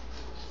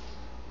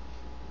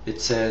 It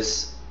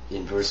says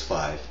in verse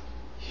 5,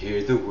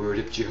 "Hear the word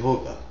of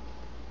Jehovah,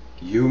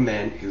 you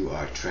men who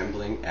are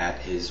trembling at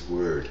his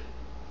word.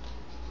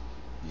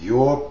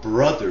 Your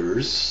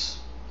brothers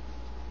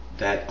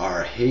that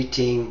are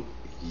hating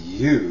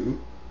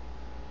you,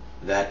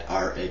 that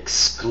are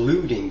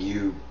excluding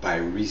you by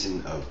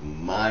reason of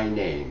my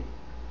name,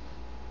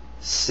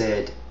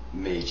 said,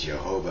 may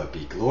Jehovah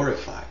be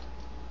glorified.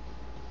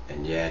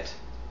 And yet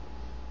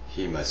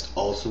he must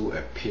also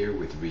appear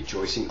with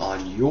rejoicing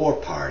on your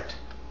part,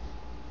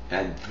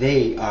 and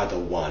they are the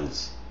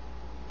ones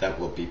that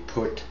will be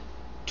put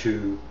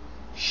to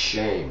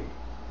shame."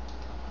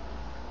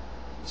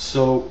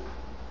 So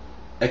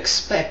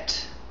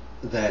expect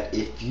that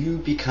if you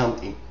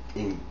become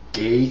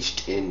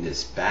engaged in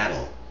this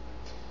battle,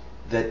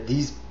 that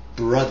these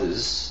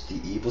brothers,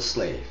 the evil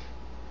slave,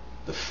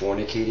 the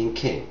fornicating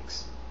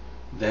kings,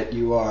 that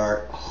you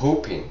are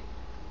hoping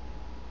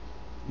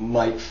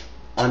might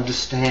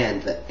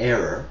understand the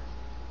error,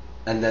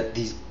 and that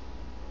these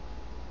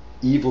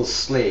evil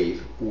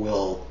slave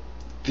will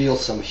feel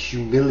some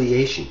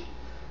humiliation,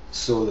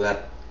 so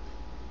that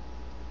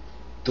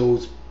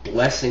those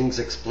blessings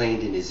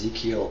explained in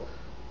Ezekiel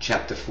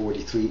chapter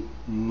 43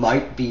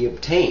 might be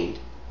obtained,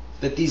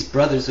 that these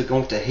brothers are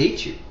going to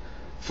hate you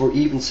for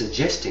even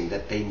suggesting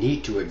that they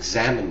need to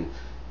examine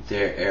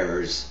their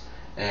errors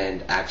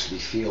and actually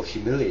feel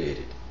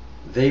humiliated.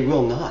 They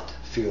will not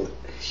feel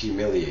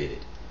humiliated.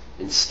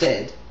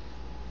 Instead,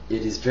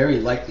 it is very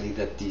likely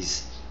that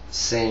these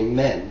same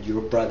men,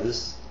 your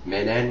brothers,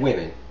 men and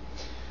women,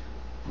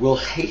 will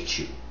hate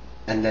you,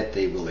 and that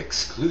they will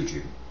exclude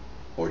you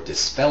or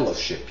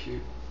disfellowship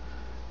you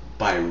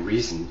by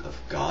reason of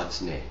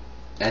God's name.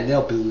 And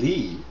they'll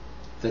believe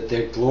that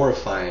they're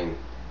glorifying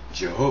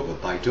Jehovah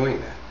by doing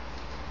that.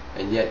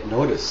 And yet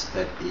notice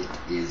that it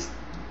is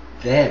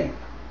them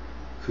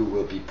who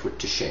will be put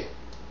to shame.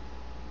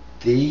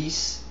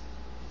 These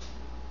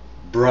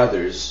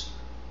brothers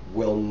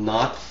will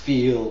not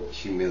feel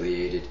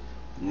humiliated,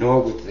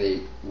 nor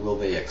will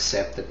they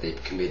accept that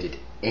they've committed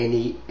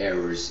any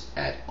errors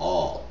at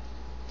all.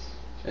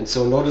 And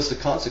so notice the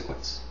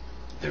consequence.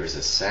 There is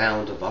a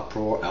sound of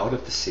uproar out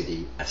of the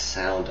city, a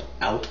sound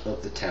out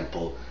of the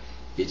temple.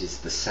 It is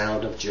the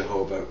sound of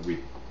Jehovah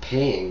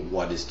repaying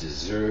what is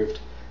deserved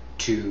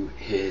to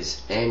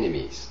his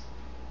enemies.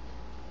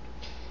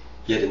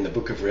 Yet in the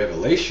book of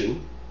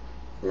Revelation,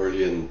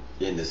 early in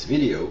this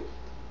video,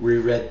 we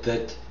read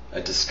that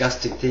a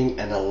disgusting thing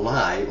and a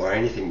lie, or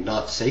anything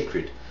not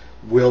sacred,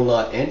 will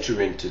not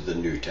enter into the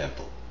new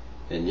temple.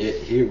 And yet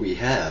here we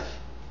have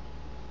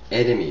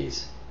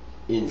enemies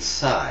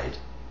inside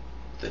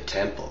the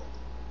temple.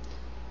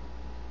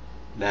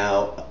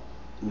 Now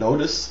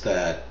notice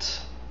that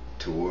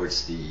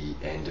towards the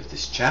end of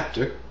this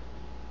chapter,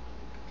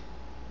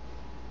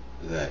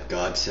 that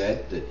God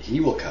said that he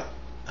will come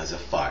as a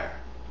fire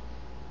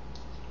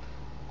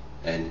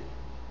and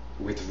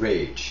with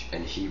rage,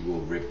 and he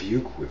will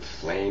rebuke with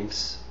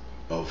flames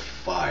of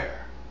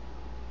fire.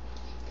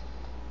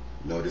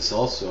 Notice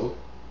also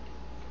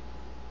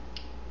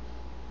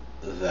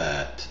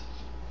that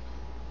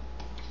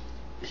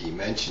he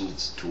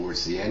mentions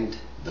towards the end,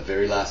 the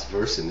very last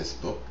verse in this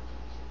book,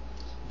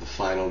 the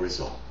final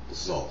result.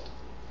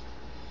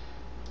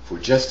 For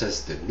just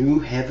as the new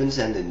heavens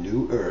and the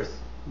new earth,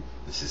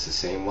 this is the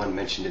same one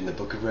mentioned in the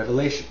book of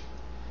Revelation,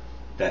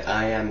 that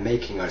I am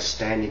making are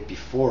standing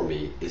before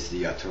me, is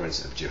the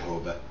utterance of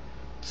Jehovah,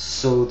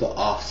 so the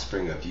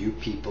offspring of you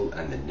people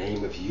and the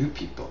name of you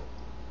people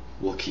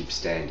will keep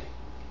standing.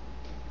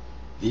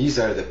 These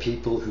are the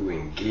people who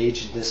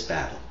engage in this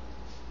battle.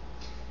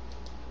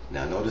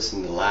 Now notice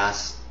in the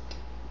last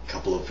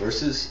couple of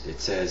verses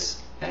it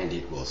says, and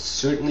it will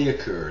certainly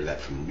occur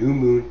that from new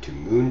moon to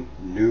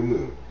new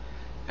moon,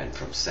 and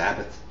from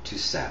Sabbath to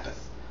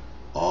Sabbath,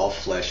 all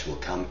flesh will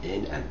come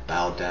in and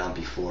bow down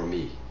before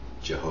me,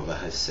 Jehovah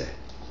has said.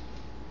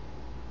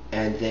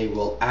 And they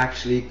will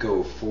actually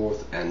go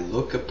forth and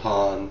look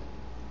upon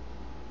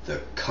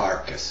the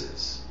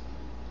carcasses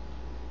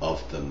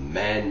of the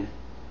men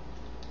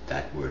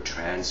that were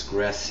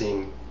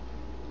transgressing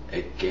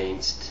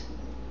against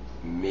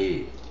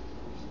me.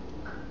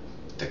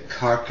 The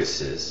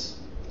carcasses,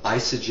 I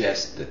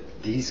suggest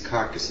that these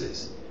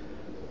carcasses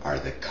are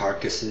the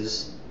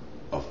carcasses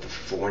of the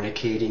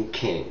fornicating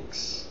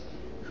kings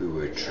who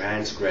were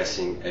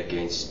transgressing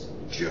against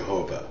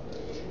Jehovah.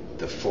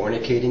 The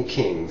fornicating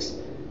kings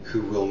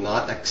who will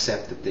not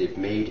accept that they've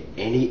made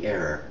any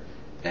error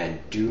and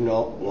do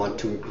not want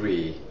to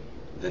agree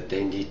that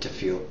they need to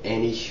feel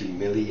any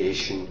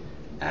humiliation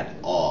at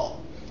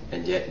all.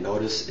 And yet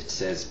notice it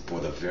says, for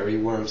the very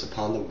worms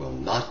upon them will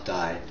not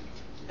die,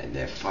 and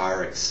their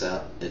fire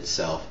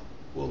itself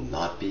will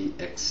not be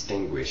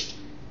extinguished,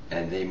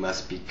 and they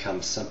must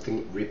become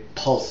something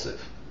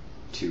repulsive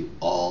to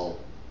all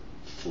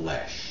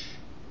flesh.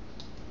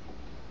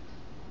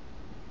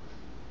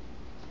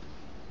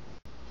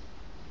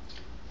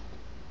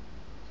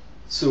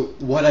 So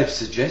what I've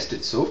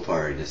suggested so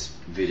far in this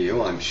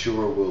video, I'm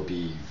sure will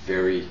be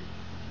very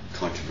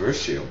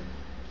controversial,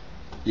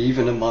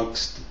 even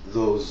amongst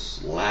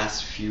those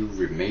last few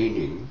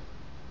remaining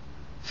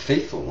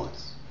faithful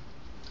ones.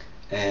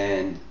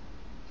 And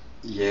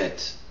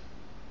yet,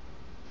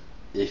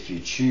 if you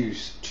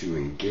choose to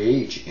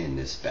engage in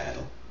this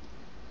battle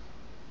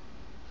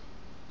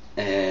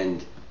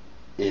and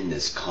in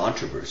this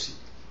controversy,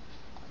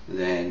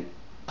 then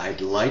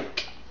I'd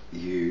like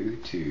you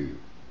to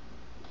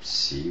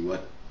see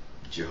what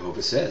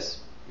Jehovah says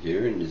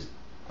here in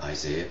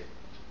Isaiah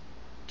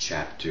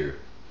chapter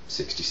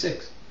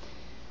 66.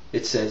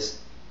 It says,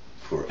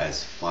 for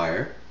as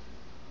fire,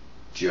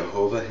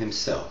 Jehovah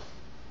himself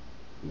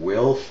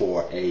will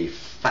for a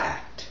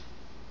fact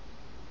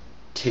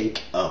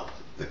take up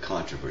the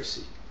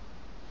controversy.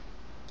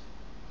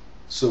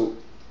 So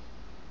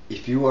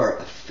if you are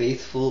a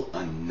faithful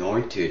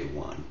anointed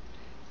one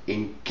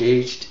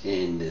engaged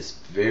in this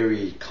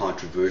very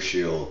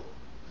controversial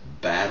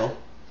battle,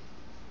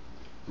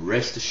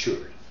 rest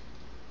assured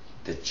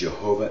that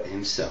Jehovah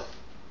himself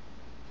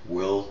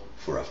will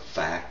for a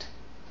fact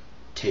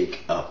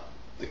take up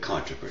the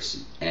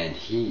controversy, and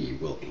he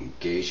will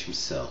engage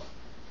himself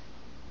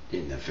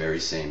in the very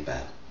same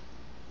battle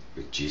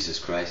with Jesus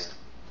Christ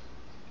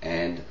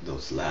and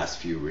those last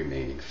few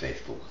remaining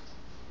faithful ones.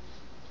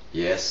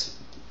 Yes,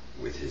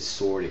 with his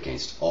sword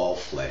against all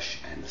flesh,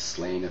 and the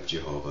slain of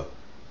Jehovah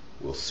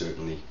will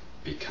certainly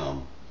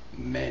become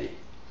many.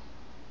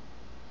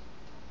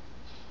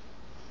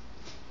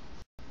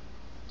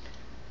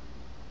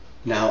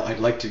 Now I'd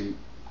like to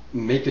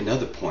make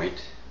another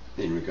point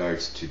in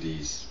regards to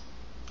these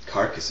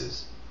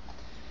carcasses,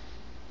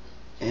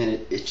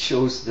 and it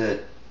shows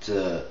that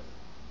the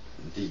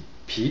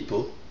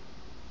people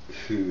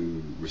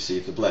who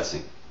receive the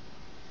blessing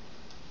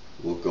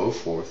will go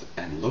forth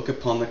and look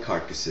upon the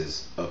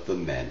carcasses of the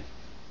men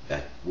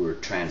that were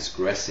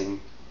transgressing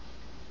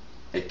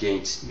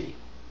against me.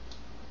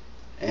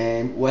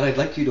 And what I'd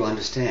like you to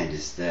understand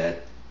is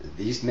that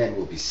these men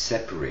will be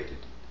separated.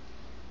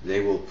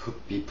 They will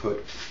be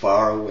put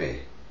far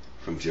away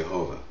from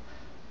Jehovah.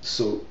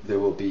 So there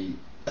will be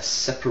a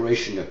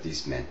separation of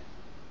these men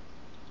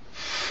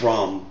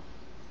from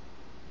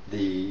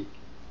the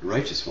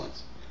righteous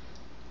ones.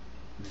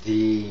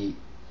 Their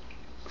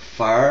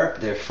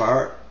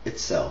fire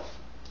itself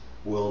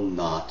will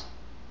not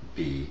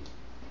be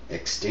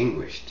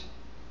extinguished.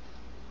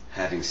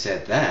 Having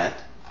said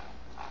that,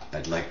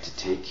 I'd like to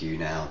take you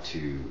now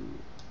to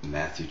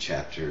Matthew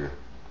chapter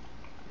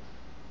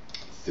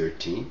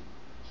 13.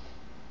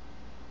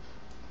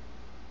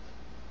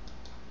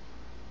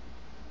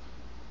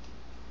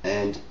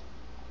 And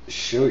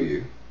show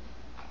you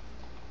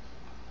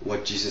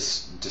what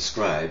Jesus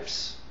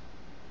describes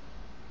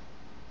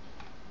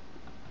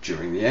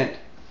during the end.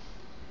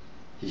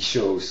 He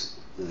shows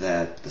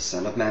that the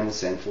Son of Man will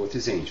send forth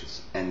his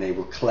angels, and they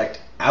will collect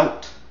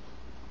out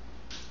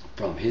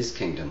from his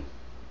kingdom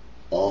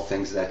all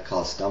things that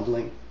cause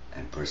stumbling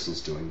and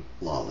persons doing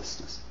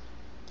lawlessness,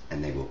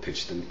 and they will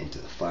pitch them into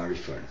the fiery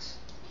furnace.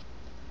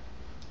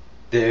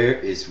 There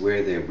is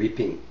where their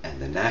weeping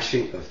and the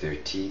gnashing of their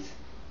teeth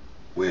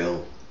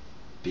will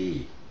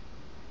be.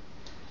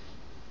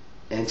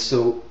 And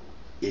so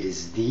it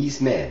is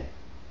these men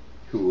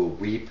who will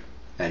weep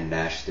and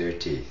gnash their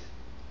teeth.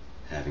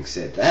 Having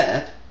said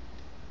that,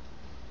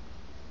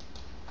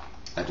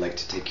 I'd like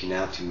to take you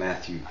now to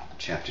Matthew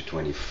chapter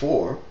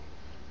 24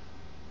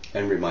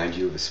 and remind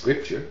you of a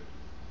scripture,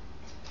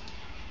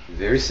 a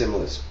very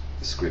similar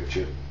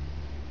scripture,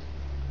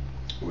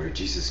 where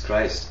Jesus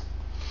Christ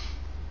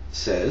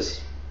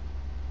says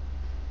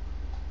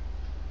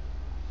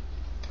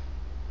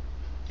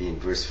in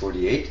verse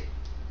 48,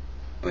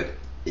 but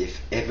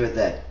if ever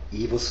that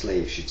evil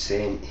slave should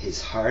say in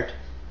his heart,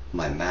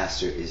 my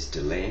master is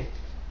delaying,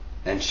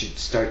 and should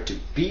start to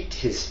beat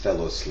his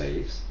fellow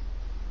slaves,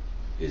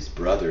 his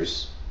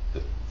brothers,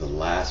 the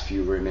last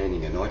few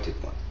remaining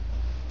anointed ones,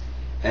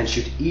 and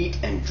should eat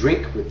and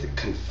drink with the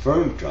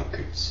confirmed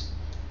drunkards,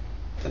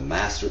 the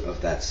master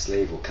of that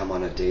slave will come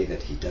on a day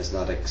that he does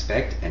not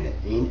expect, and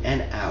in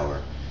an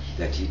hour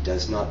that he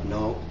does not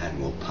know,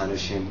 and will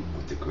punish him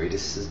with the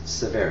greatest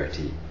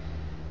severity,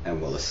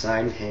 and will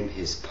assign him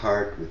his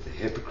part with the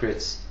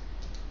hypocrites.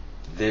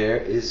 There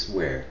is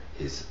where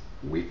his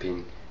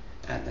weeping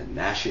and the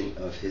gnashing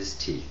of his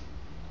teeth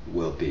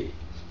will be.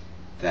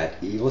 That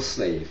evil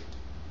slave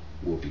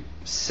will be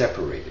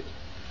separated.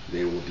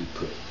 They will be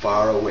put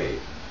far away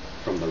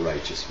from the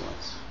righteous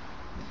ones.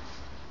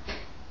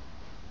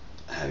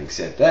 Having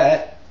said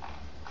that,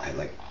 I'd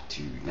like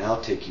to now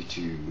take you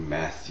to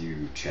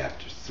Matthew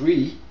chapter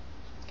 3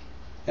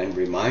 and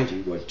remind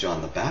you what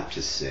John the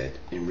Baptist said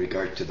in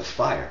regard to the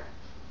fire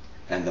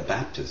and the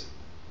baptism.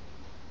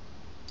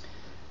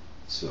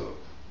 So,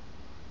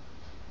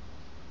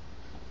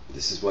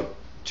 this is what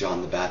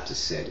John the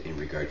Baptist said in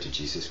regard to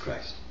Jesus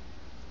Christ.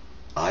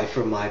 I,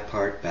 for my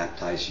part,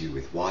 baptize you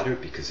with water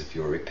because of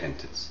your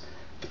repentance.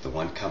 But the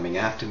one coming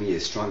after me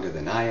is stronger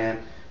than I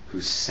am,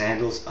 whose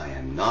sandals I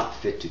am not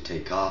fit to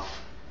take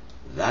off.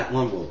 That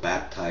one will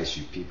baptize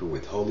you people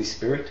with Holy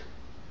Spirit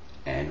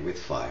and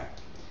with fire.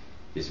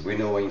 His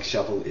winnowing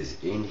shovel is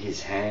in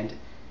his hand,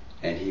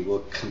 and he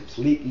will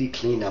completely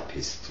clean up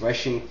his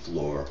threshing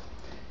floor,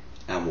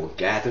 and will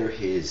gather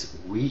his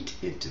wheat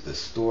into the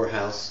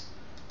storehouse,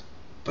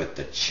 but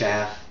the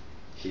chaff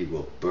he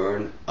will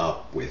burn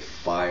up with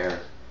fire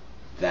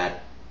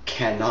that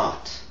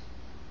cannot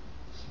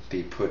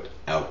be put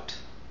out.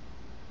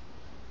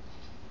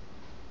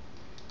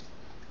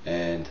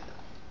 And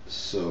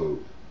so,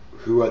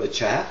 who are the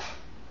chaff?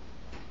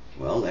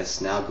 Well,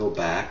 let's now go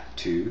back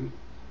to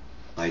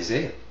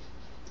Isaiah,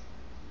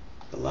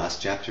 the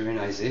last chapter in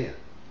Isaiah,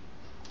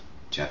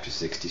 chapter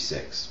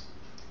 66,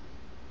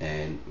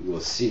 and we'll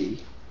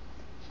see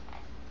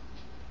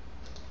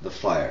the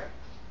fire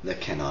that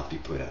cannot be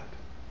put out.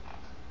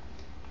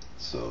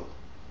 So,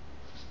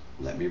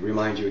 let me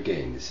remind you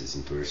again, this is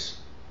in verse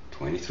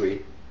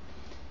 23.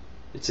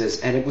 It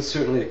says, and it will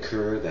certainly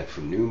occur that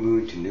from new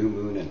moon to new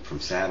moon and from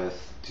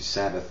Sabbath to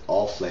Sabbath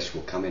all flesh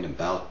will come in and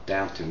bow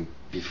down to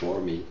before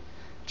me,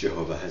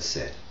 Jehovah has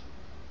said.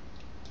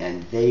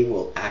 And they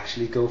will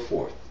actually go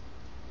forth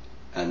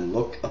and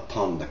look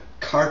upon the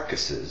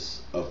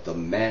carcasses of the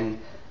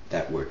men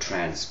that were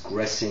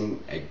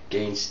transgressing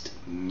against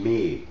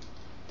me.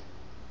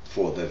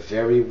 For the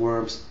very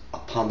worms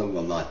upon them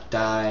will not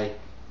die,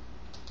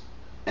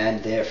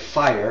 and their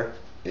fire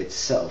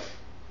itself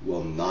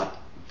will not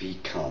be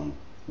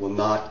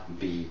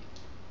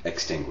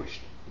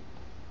extinguished.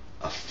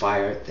 A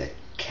fire that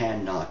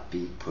cannot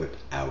be put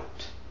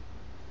out.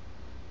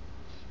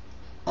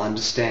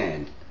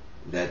 Understand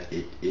that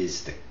it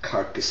is the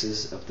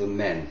carcasses of the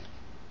men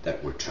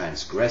that were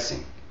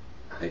transgressing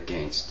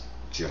against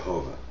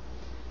Jehovah.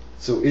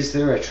 So is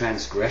there a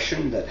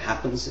transgression that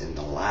happens in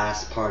the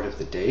last part of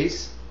the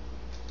days?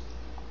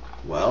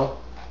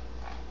 Well,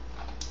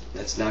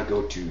 let's now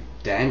go to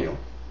Daniel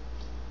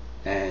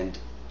and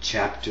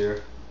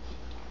chapter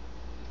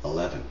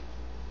 11.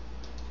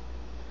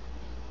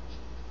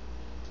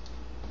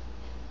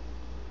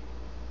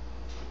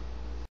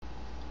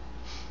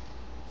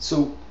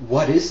 So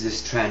what is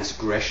this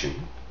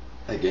transgression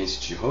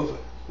against Jehovah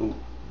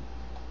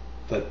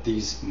that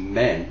these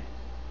men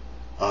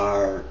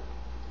are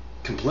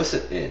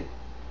complicit in?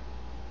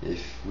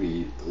 If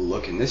we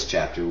look in this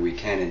chapter, we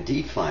can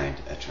indeed find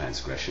a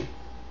transgression,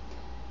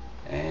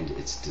 and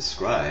it's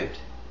described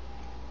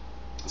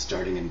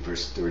starting in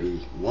verse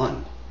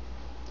 31.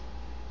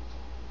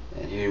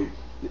 And here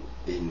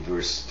in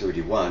verse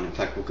 31, in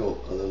fact we'll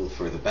go a little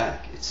further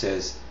back, it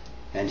says,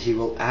 and he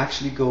will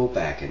actually go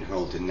back and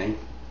hurl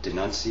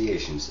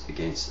denunciations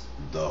against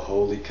the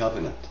Holy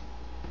Covenant.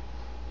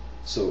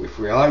 So if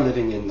we are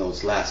living in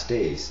those last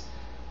days,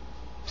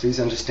 please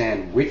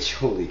understand which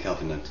Holy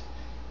Covenant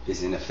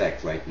is in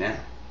effect right now.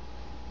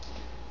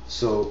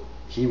 So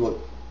he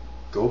will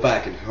go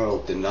back and hurl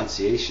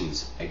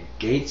denunciations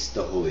against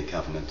the Holy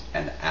Covenant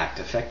and act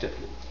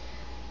effectively.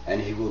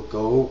 And he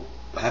will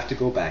have to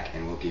go back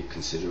and will give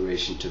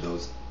consideration to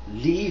those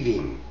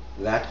leaving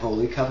that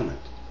Holy Covenant.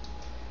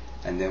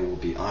 And there will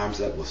be arms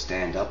that will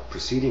stand up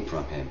proceeding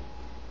from him,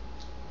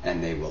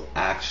 and they will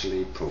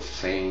actually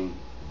profane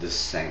the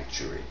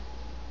sanctuary,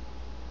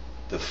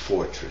 the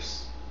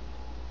fortress,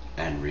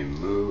 and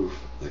remove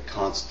the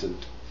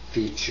constant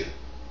feature.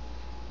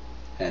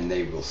 And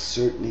they will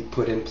certainly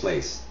put in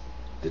place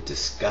the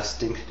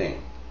disgusting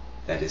thing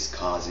that is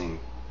causing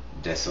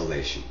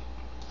desolation.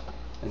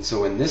 And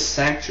so in this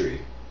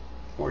sanctuary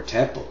or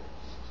temple,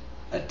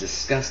 a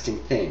disgusting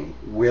thing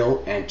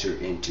will enter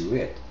into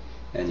it.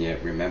 And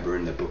yet remember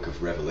in the book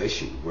of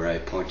Revelation where I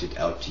pointed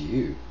out to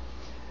you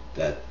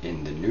that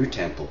in the new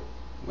temple,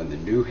 when the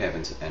new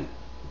heavens and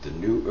the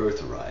new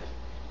earth arrive,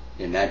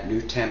 in that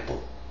new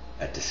temple,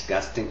 a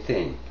disgusting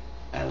thing,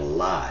 a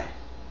lie,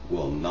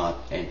 will not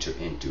enter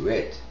into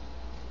it.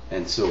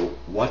 And so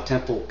what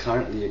temple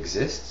currently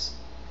exists?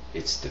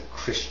 It's the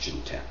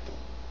Christian temple.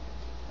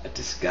 A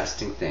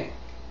disgusting thing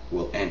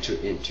will enter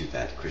into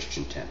that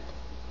Christian temple.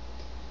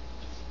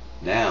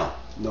 Now,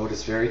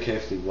 notice very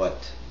carefully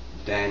what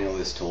Daniel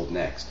is told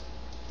next.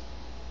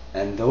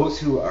 And those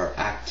who are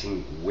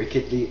acting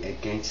wickedly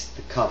against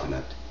the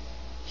covenant,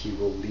 he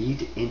will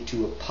lead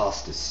into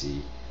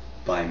apostasy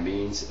by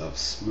means of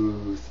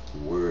smooth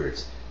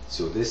words.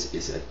 So this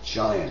is a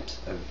giant,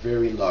 a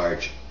very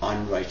large,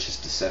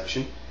 unrighteous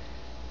deception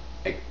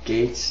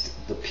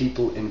against the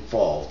people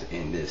involved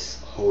in this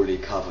holy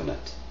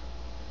covenant.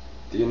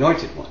 The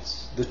anointed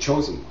ones, the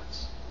chosen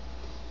ones.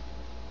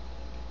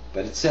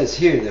 But it says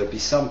here there'll be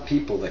some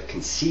people that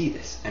can see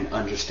this and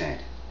understand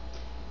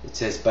it. It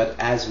says, but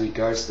as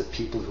regards the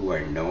people who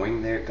are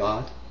knowing their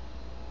God,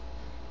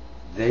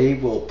 they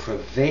will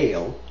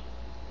prevail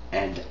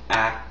and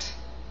act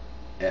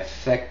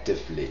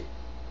effectively.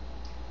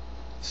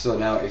 So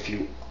now if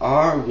you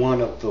are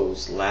one of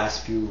those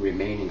last few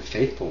remaining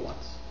faithful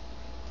ones,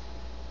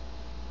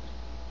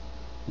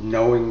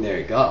 knowing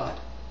their God,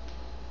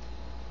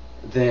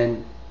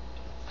 then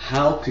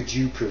how could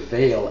you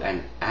prevail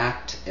and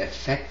act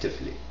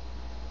effectively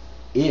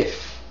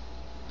if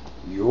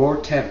your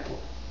temple,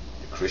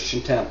 the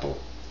Christian temple,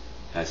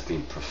 has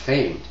been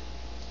profaned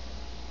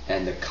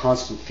and the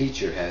constant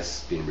feature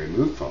has been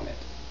removed from it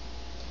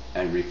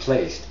and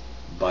replaced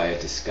by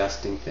a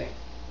disgusting thing?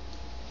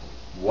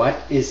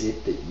 What is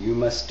it that you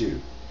must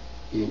do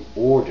in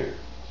order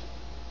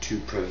to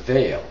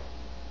prevail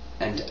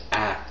and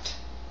act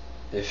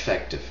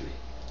effectively?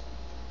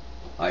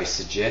 I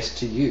suggest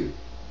to you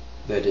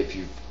that if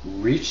you've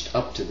reached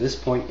up to this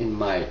point in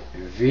my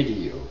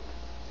video,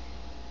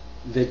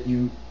 that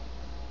you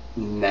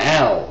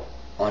now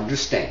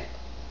understand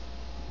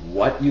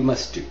what you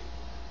must do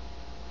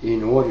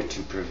in order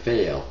to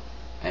prevail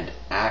and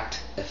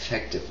act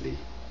effectively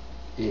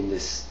in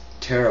this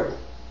terrible,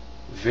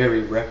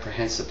 very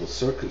reprehensible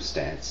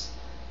circumstance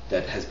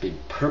that has been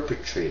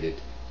perpetrated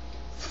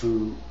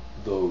through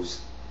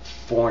those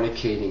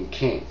fornicating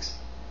kings.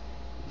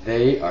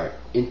 They are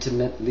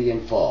intimately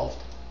involved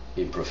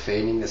in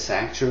profaning the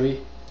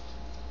sanctuary,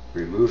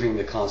 removing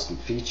the constant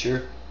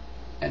feature,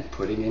 and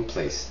putting in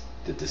place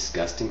the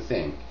disgusting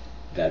thing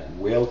that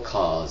will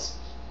cause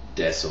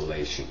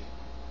desolation.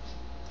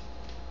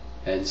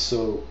 And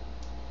so,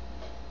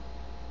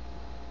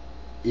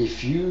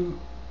 if you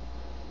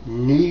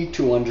need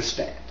to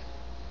understand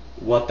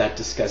what that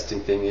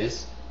disgusting thing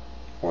is,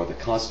 or the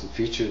constant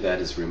feature that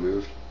is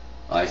removed,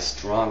 I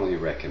strongly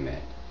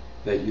recommend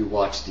that you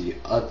watch the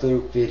other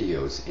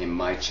videos in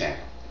my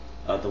channel.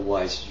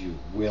 Otherwise you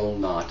will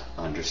not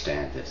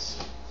understand this,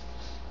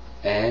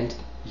 and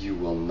you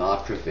will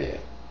not prevail,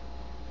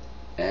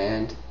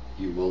 and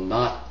you will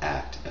not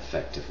act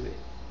effectively.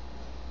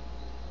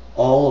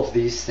 All of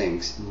these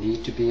things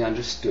need to be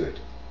understood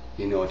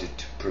in order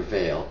to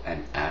prevail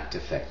and act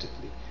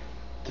effectively.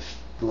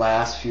 The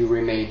last few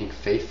remaining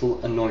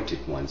faithful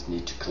anointed ones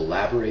need to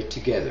collaborate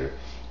together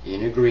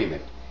in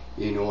agreement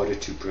in order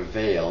to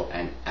prevail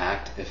and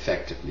act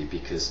effectively,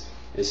 because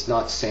it's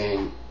not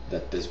saying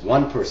that there's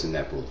one person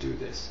that will do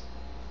this.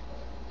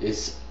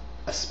 It's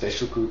a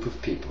special group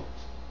of people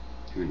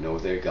who know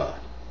their God,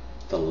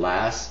 the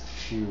last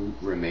few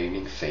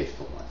remaining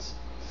faithful ones.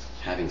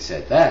 Having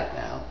said that,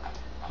 now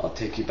I'll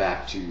take you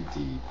back to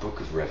the book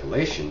of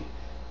Revelation,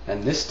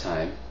 and this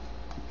time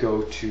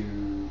go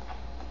to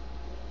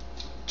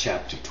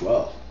chapter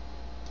 12.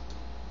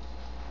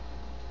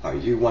 Are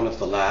you one of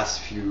the last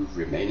few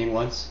remaining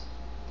ones?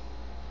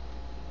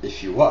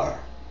 If you are,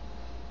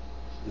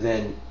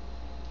 then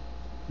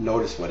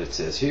notice what it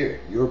says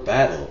here. Your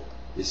battle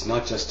is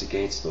not just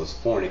against those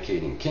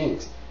fornicating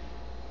kings.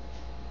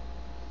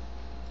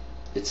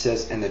 It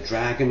says, and the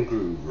dragon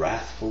grew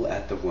wrathful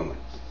at the woman,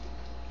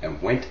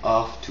 and went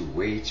off to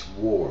wage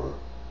war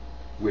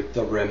with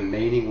the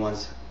remaining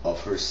ones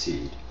of her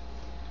seed,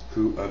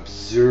 who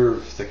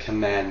observe the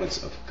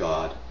commandments of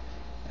God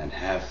and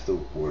have the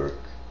work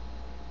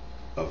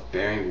of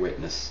bearing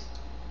witness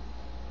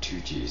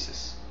to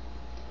Jesus.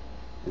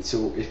 And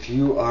so if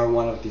you are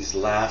one of these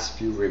last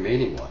few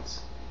remaining ones,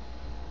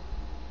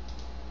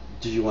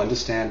 do you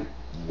understand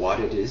what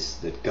it is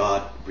that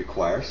God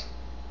requires?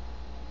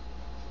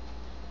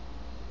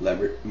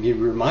 Let me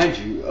remind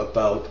you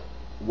about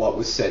what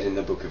was said in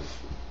the book of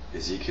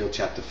Ezekiel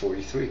chapter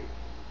 43.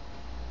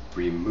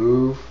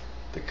 Remove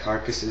the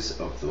carcasses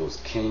of those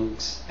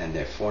kings and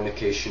their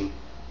fornication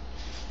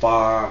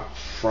far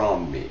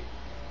from me.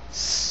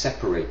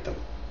 Separate them.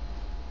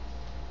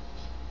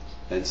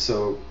 And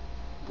so,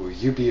 will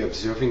you be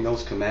observing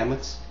those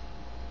commandments?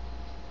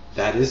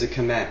 That is a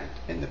commandment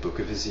in the book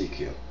of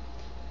Ezekiel.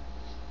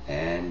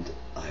 And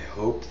I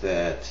hope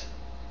that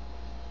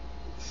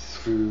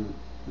through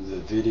the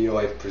video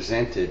I've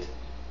presented,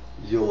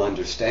 you'll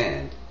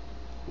understand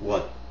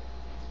what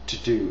to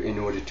do in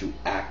order to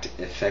act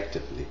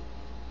effectively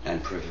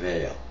and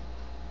prevail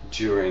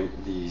during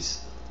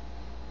these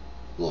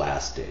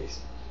last days.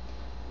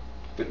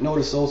 But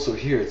notice also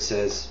here it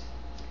says,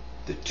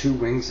 the two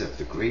wings of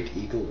the great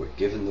eagle were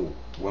given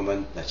the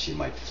woman that she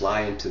might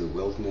fly into the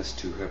wilderness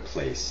to her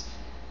place.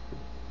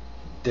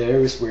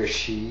 There is where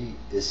she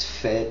is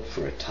fed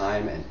for a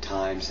time and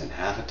times and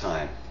half a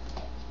time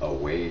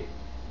away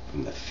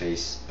from the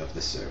face of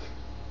the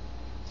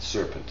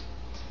serpent.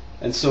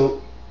 And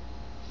so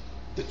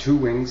the two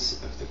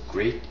wings of the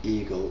great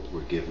eagle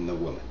were given the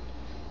woman.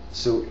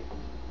 So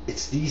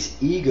it's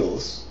these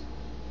eagles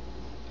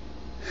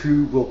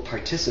who will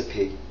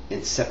participate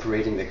in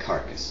separating the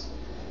carcass.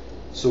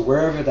 So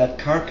wherever that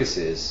carcass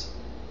is,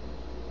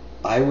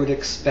 I would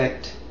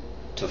expect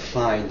to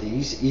find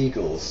these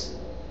eagles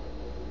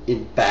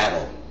in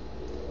battle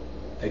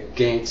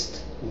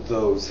against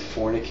those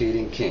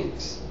fornicating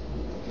kings.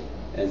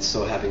 And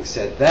so having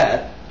said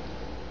that,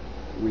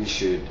 we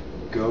should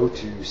go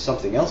to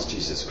something else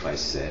Jesus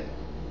Christ said,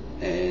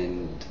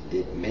 and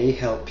it may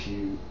help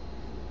you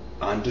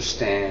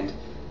understand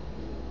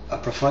a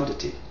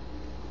profundity.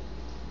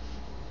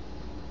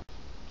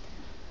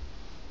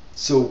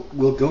 So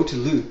we'll go to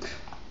Luke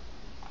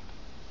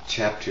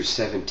chapter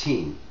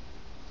 17,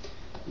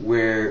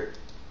 where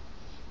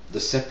the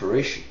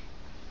separation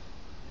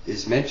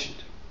is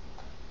mentioned.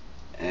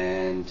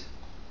 And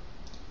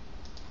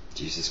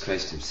Jesus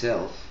Christ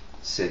himself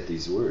said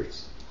these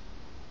words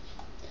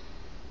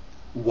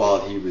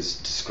while he was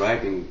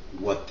describing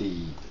what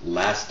the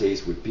last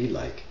days would be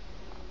like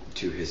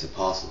to his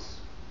apostles.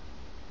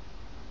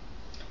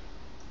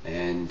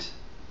 And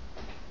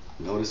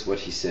notice what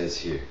he says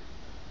here.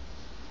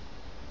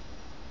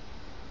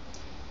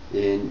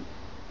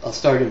 I'll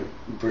start in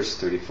verse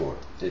 34.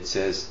 It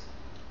says,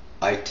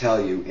 I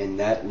tell you, in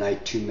that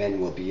night 2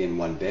 men will be in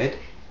one bed.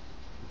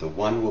 The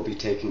one will be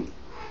taken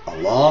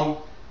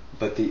along,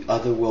 but the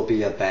other will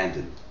be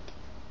abandoned.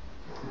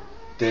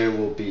 There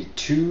will be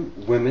 2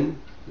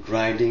 women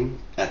grinding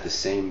at the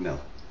same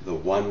mill. The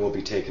one will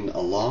be taken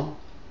along,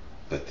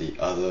 but the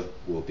other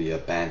will be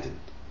abandoned.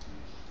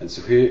 And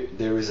so here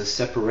there is a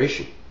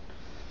separation.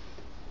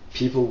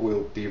 People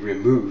will be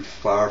removed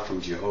far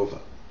from Jehovah.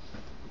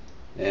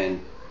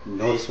 And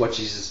notice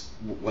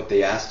what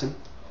they asked him.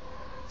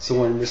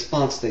 So in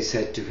response they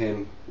said to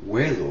him,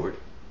 Where, Lord?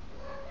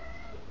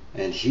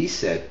 And he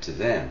said to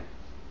them,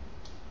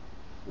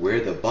 Where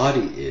the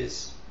body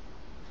is,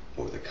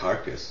 or the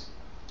carcass,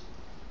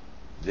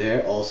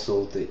 there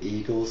also the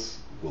eagles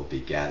will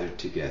be gathered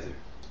together.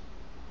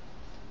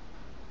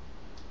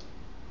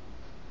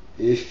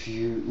 If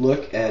you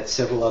look at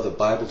several other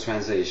Bible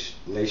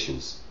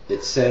translations,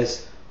 it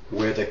says,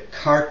 Where the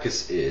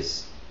carcass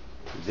is,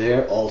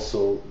 there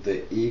also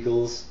the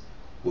eagles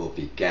will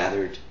be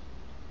gathered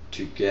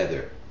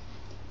together.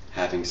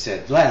 Having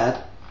said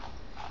that,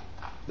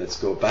 let's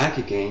go back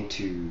again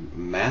to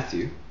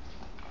Matthew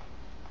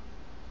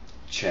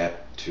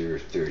chapter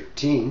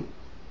 13,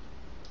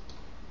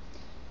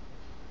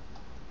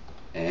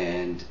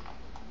 and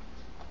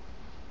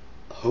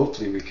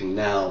hopefully we can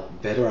now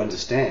better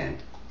understand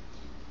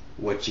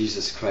what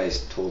Jesus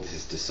Christ told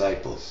his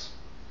disciples.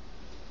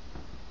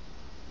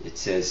 It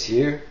says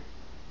here,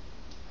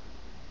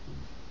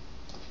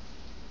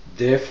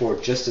 Therefore,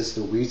 just as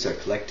the weeds are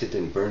collected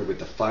and burned with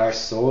the fire,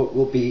 so it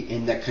will be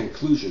in the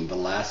conclusion, the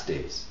last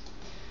days.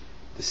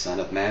 The Son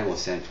of Man will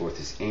send forth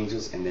his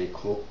angels, and they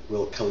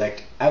will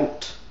collect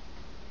out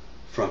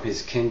from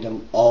his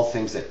kingdom all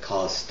things that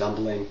cause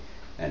stumbling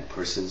and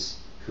persons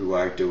who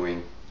are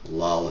doing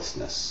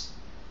lawlessness.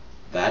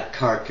 That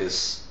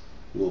carcass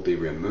will be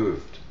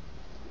removed,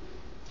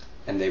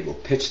 and they will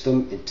pitch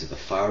them into the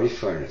fiery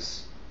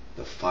furnace,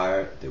 the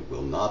fire that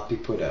will not be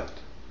put out.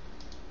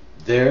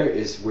 There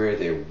is where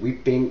their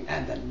weeping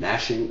and the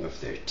gnashing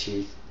of their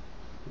teeth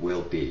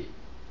will be.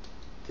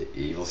 The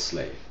evil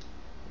slave,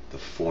 the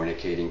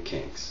fornicating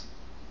kings.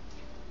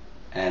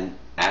 And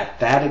at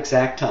that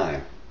exact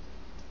time,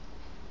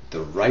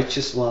 the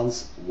righteous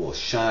ones will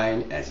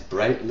shine as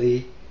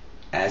brightly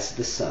as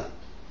the sun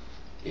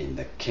in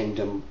the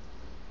kingdom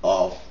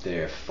of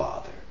their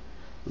Father.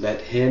 Let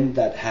him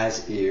that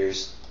has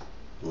ears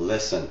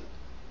listen.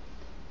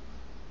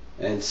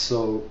 And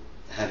so,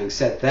 having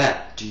said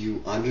that, do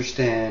you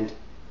understand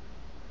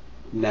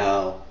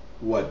now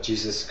what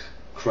Jesus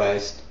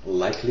Christ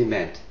likely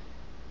meant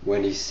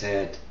when he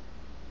said,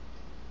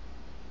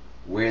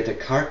 Where the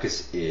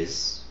carcass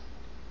is,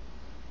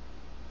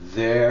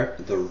 there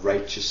the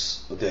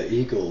righteous, the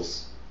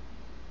eagles,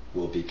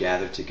 will be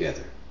gathered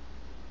together.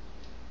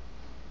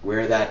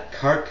 Where that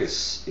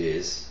carcass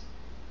is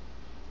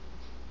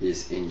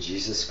in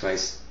Jesus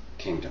Christ's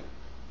kingdom.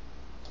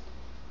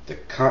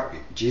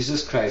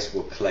 Jesus Christ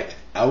will collect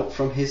out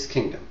from his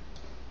kingdom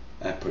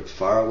and put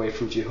far away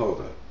from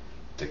Jehovah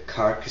the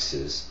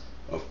carcasses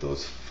of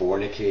those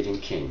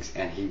fornicating kings.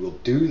 And he will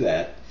do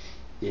that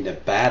in a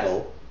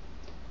battle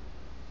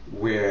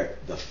where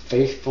the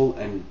faithful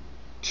and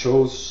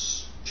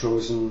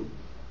chosen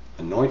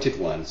anointed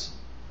ones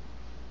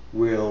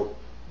will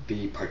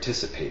be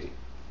participating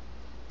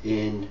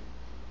in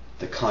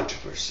the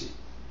controversy.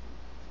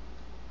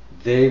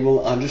 They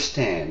will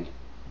understand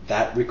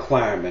that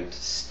requirement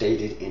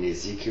stated in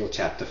Ezekiel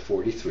chapter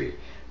 43,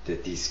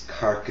 that these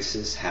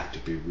carcasses have to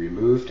be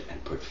removed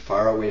and put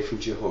far away from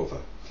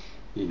Jehovah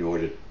in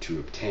order to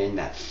obtain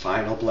that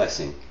final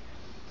blessing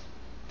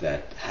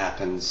that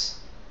happens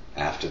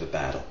after the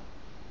battle.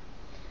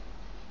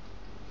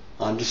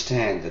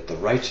 Understand that the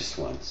righteous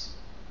ones,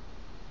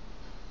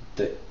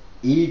 the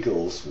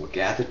eagles, will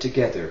gather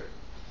together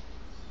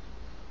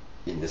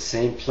in the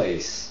same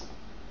place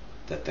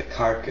that the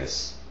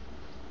carcass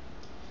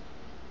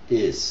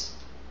is.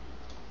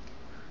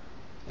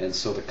 And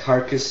so the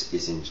carcass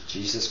is in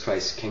Jesus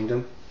Christ's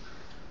kingdom,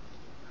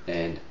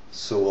 and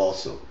so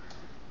also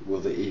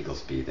will the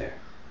eagles be there.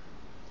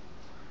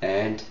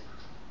 And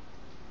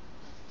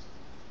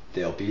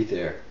they'll be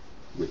there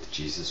with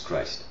Jesus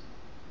Christ.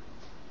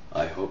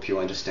 I hope you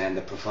understand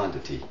the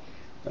profundity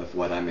of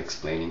what I'm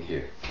explaining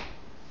here.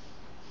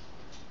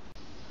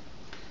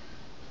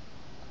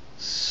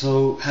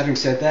 So, having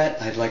said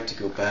that, I'd like to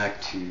go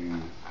back to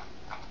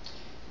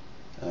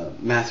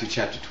Matthew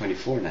chapter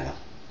 24 now,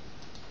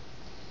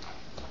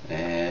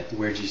 and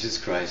where Jesus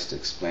Christ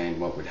explained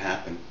what would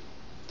happen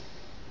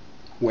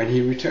when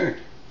he returned.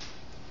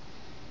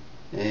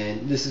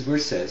 And this is where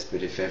it says,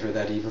 "But if ever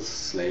that evil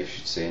slave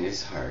should say in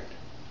his heart,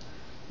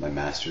 my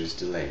master is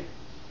delayed,"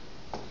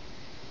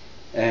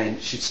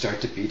 and should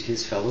start to beat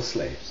his fellow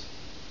slaves.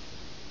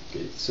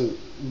 Okay, so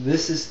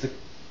this is the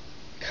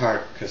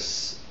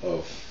carcass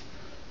of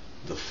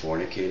the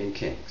fornicating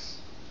kings.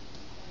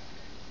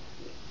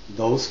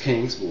 Those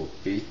kings will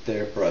beat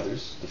their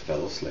brothers, the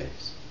fellow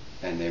slaves,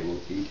 and they will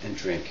eat and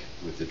drink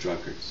with the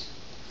drunkards.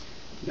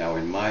 Now,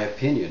 in my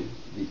opinion,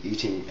 the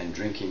eating and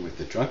drinking with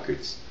the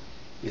drunkards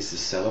is the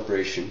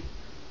celebration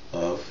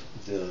of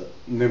the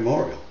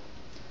memorial,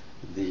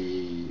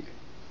 the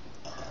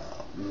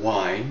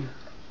wine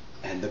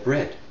and the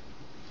bread.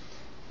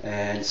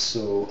 And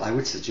so I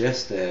would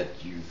suggest that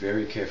you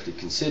very carefully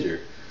consider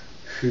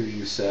who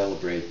you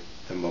celebrate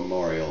the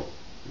memorial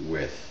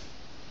with,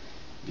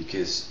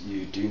 because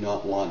you do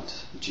not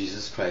want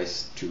Jesus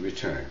Christ to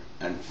return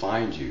and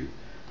find you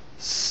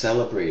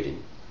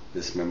celebrating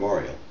this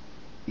memorial,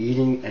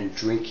 eating and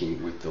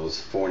drinking with those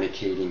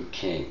fornicating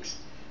kings.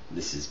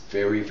 This is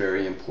very,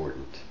 very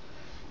important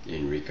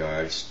in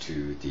regards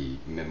to the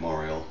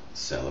memorial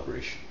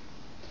celebration.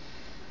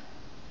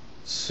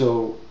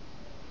 So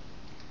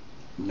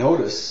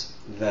notice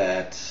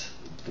that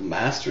the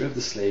master of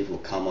the slave will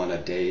come on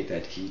a day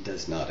that he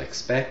does not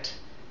expect,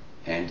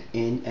 and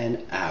in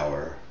an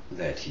hour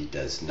that he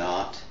does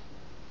not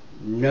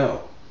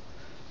know.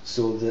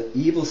 So the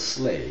evil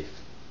slave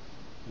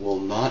will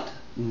not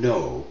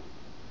know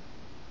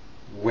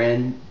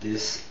when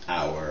this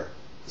hour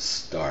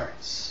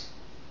starts.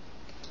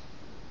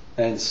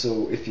 And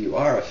so if you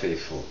are a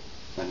faithful,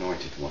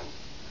 anointed one,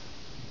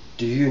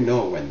 do you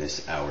know when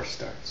this hour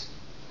starts?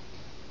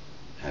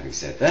 Having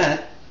said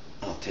that,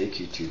 I'll take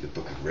you to the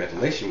book of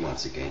Revelation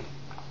once again.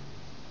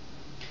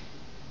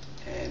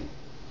 And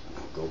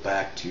we'll go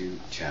back to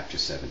chapter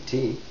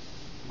 17,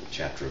 the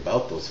chapter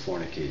about those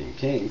fornicating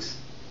kings,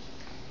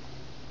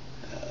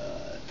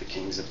 the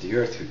kings of the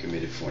earth who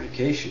committed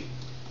fornication.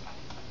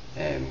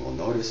 And we'll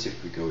notice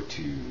if we go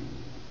to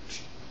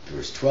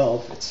verse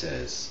 12, it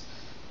says,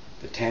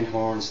 "The 10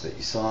 horns that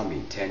you saw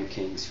mean 10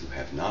 kings who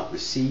have not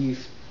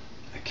received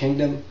a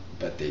kingdom,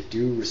 but they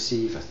do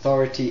receive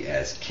authority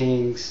as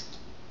kings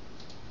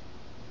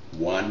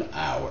 1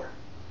 hour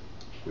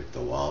with the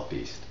wild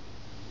beast."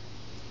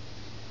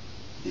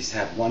 These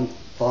have one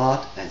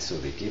thought, and so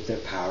they give their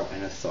power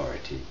and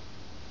authority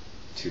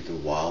to the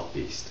wild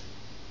beast.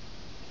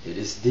 It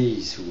is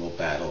these who will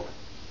battle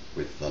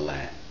with the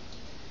Lamb.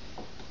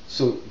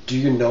 So do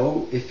you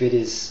know if it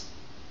is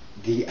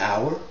the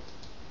hour?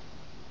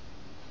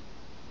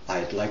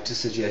 I'd like to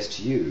suggest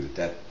to you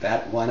that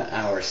that 1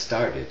 hour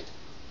started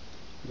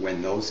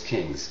when those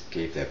kings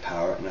gave their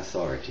power and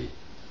authority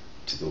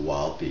to the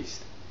wild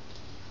beast.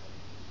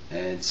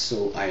 And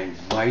so I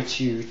invite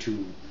you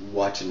to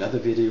watch another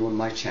video on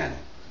my channel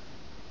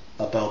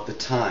about the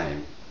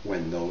time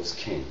when those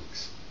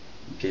kings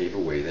gave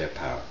away their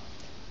power.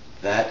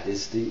 That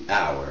is the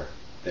hour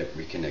that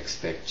we can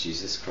expect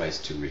Jesus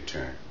Christ to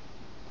return.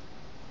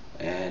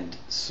 And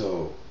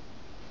so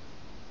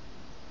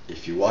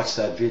if you watch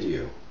that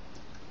video,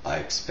 I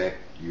expect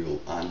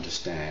you'll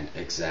understand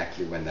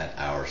exactly when that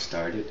hour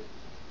started,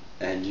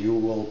 and you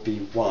will be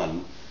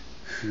one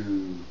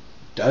who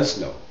does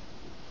know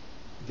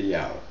the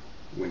hour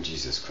when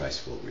Jesus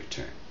Christ will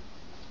return.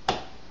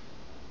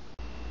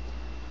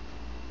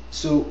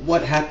 So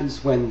what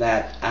happens when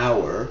that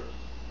hour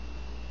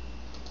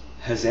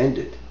has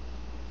ended?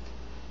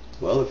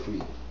 Well, if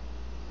we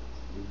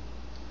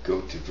go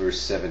to verse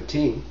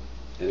 17,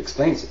 it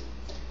explains it.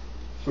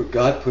 "For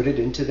God put it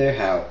into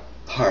their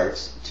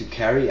hearts to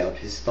carry out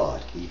his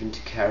thought, even to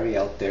carry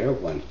out their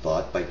one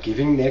thought, by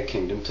giving their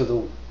kingdom to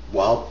the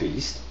wild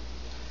beast."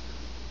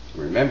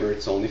 Remember,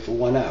 it's only for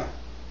 1 hour.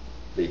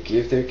 They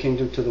give their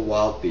kingdom to the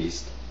wild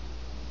beast,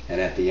 and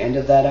at the end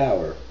of that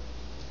hour,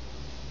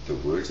 the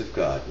words of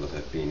God will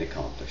have been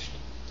accomplished.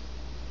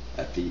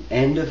 At the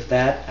end of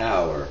that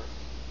hour,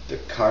 the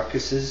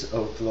carcasses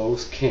of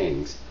those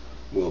kings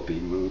will be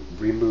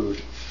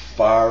removed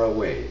far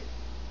away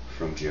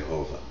from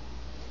Jehovah.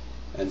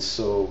 And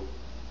so,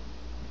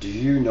 do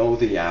you know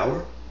the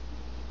hour?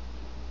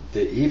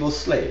 The evil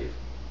slave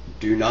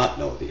do not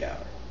know the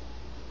hour.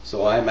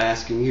 So I'm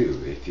asking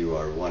you, if you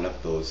are one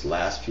of those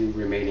last few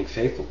remaining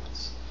faithful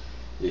ones,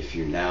 if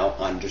you now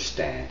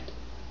understand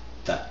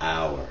the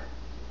hour.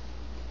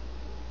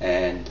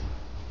 And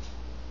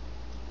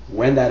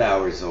when that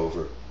hour is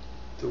over,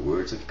 the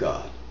words of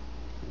God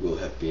will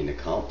have been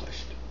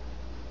accomplished.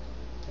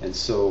 And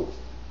so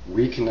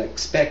we can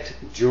expect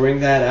during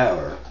that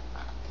hour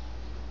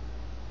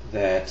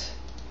that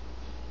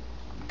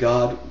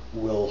God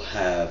will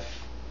have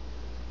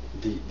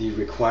the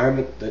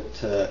requirement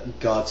that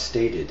God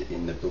stated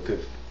in the book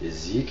of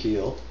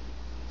Ezekiel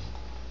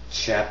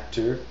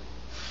chapter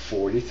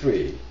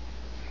 43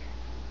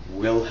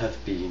 will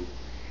have been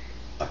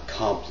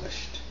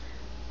accomplished.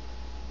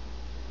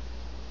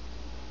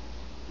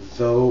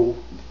 though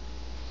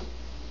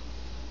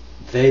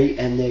they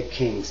and their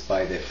kings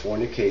by their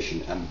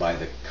fornication and by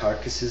the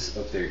carcasses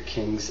of their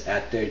kings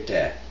at their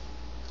death,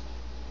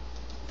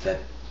 that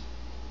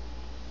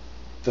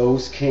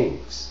those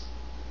kings,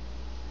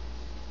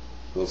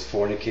 those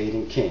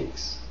fornicating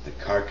kings, the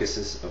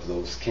carcasses of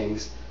those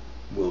kings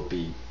will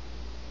be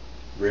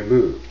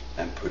removed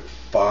and put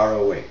far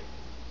away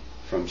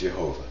from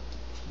Jehovah.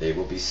 They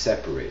will be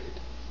separated.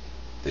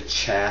 The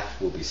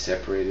chaff will be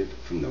separated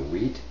from the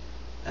wheat,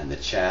 and the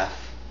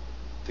chaff,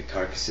 the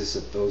carcasses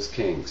of those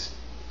kings,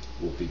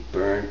 will be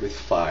burned with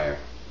fire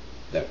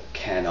that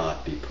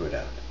cannot be put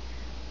out.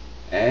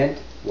 And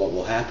what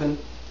will happen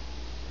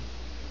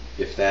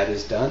if that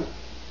is done?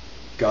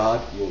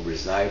 God will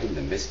reside in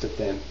the midst of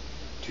them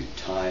to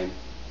time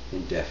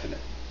indefinite.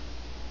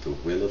 The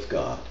will of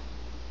God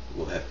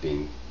will have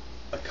been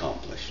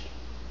accomplished.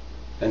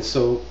 And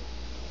so,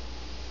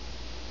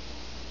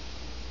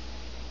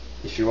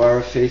 if you are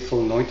a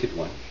faithful anointed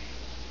one,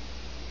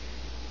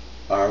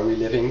 are we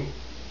living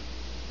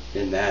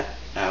in that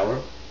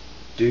hour?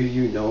 Do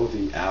you know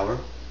the hour?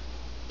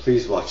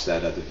 Please watch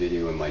that other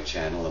video in my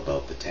channel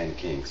about the 10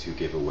 kings who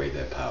give away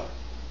their power.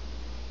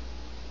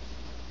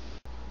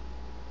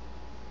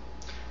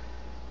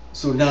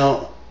 So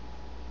now,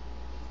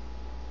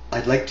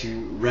 I'd like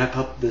to wrap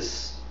up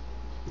this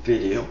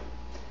video,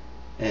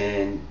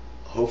 and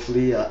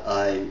hopefully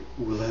I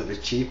will have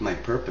achieved my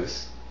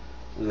purpose,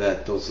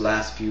 that those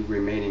last few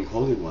remaining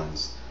holy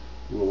ones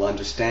will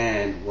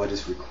understand what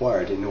is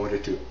required in order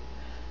to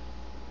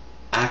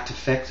act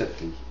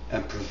effectively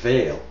and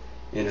prevail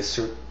in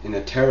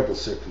a terrible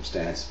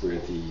circumstance where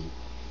the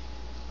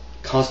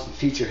constant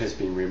feature has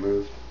been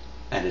removed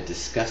and a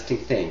disgusting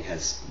thing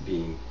has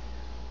been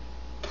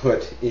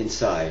put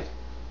inside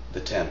the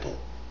temple.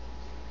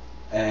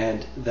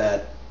 And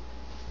that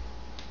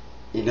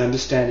in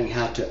understanding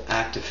how to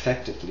act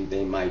effectively,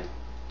 they might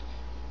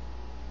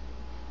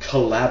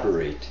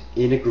collaborate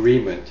in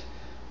agreement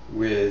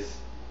with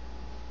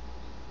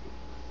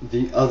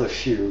the other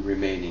few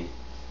remaining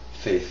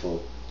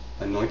faithful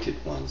anointed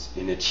ones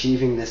in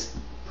achieving this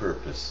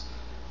purpose,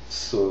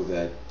 so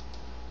that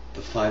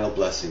the final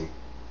blessing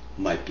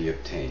might be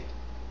obtained.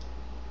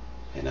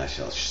 And I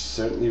shall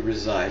certainly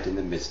reside in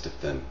the midst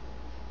of them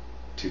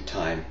to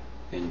time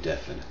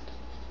indefinite.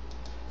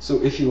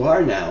 So if you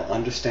are now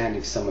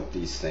understanding some of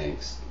these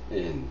things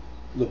in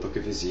the book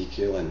of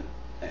Ezekiel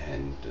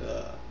and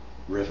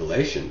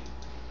Revelation,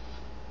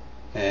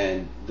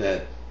 and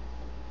that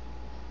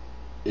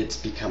it's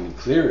becoming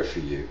clearer for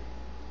you,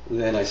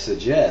 then I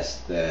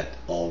suggest that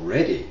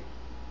already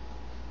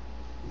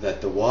that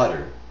the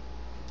water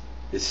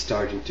is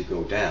starting to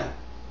go down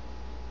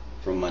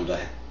from under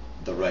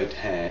the right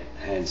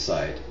hand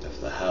side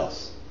of the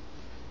house,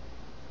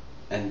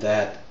 and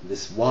that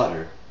this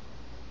water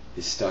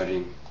is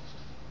starting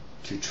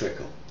to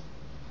trickle.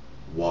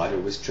 Water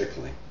was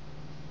trickling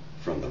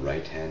from the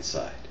right hand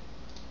side.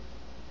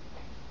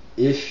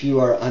 If you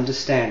are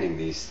understanding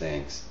these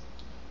things,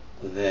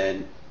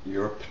 then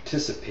you're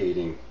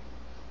participating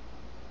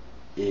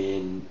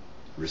in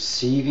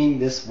receiving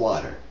this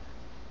water,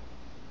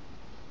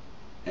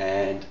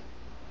 and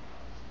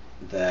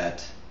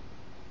that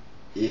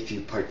if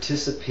you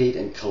participate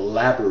and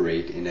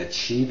collaborate in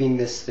achieving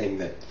this thing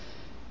that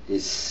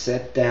is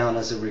set down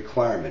as a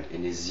requirement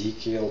in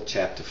Ezekiel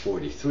chapter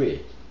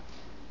 43,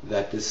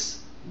 that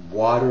this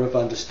water of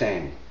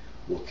understanding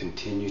will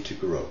continue to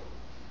grow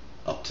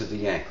up to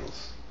the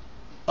ankles,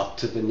 up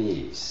to the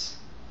knees,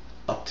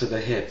 up to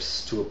the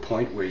hips, to a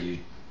point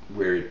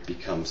where it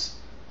becomes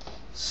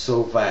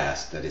so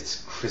vast that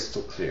it's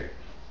crystal clear.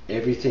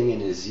 Everything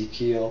in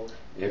Ezekiel,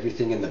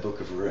 everything in the book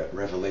of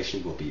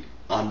Revelation will be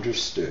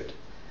understood,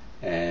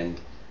 and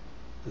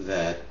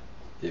that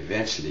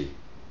eventually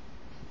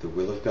the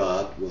will of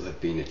God will have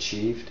been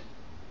achieved,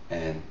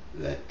 and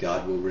that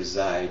God will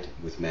reside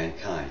with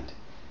mankind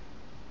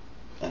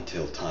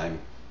until time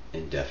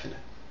indefinite.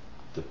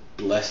 The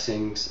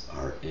blessings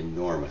are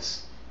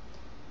enormous.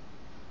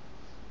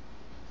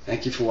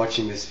 Thank you for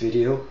watching this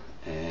video,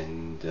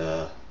 and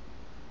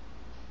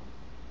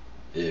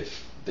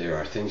if there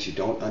are things you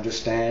don't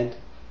understand,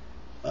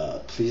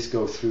 please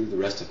go through the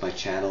rest of my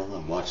channel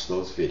and watch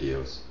those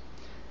videos,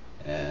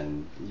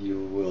 and you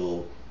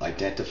will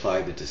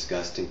identify the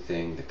disgusting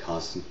thing, the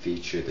constant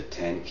feature, the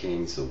 10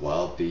 kings, the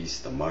wild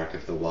beast, the mark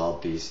of the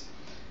wild beast.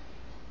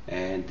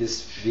 And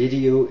this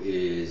video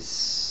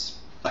is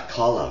a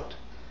call out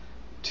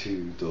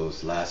to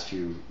those last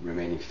few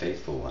remaining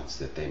faithful ones,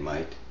 that they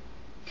might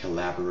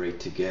collaborate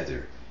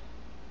together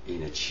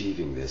in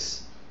achieving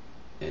this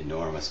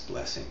enormous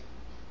blessing.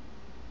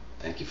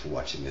 Thank you for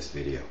watching this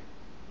video.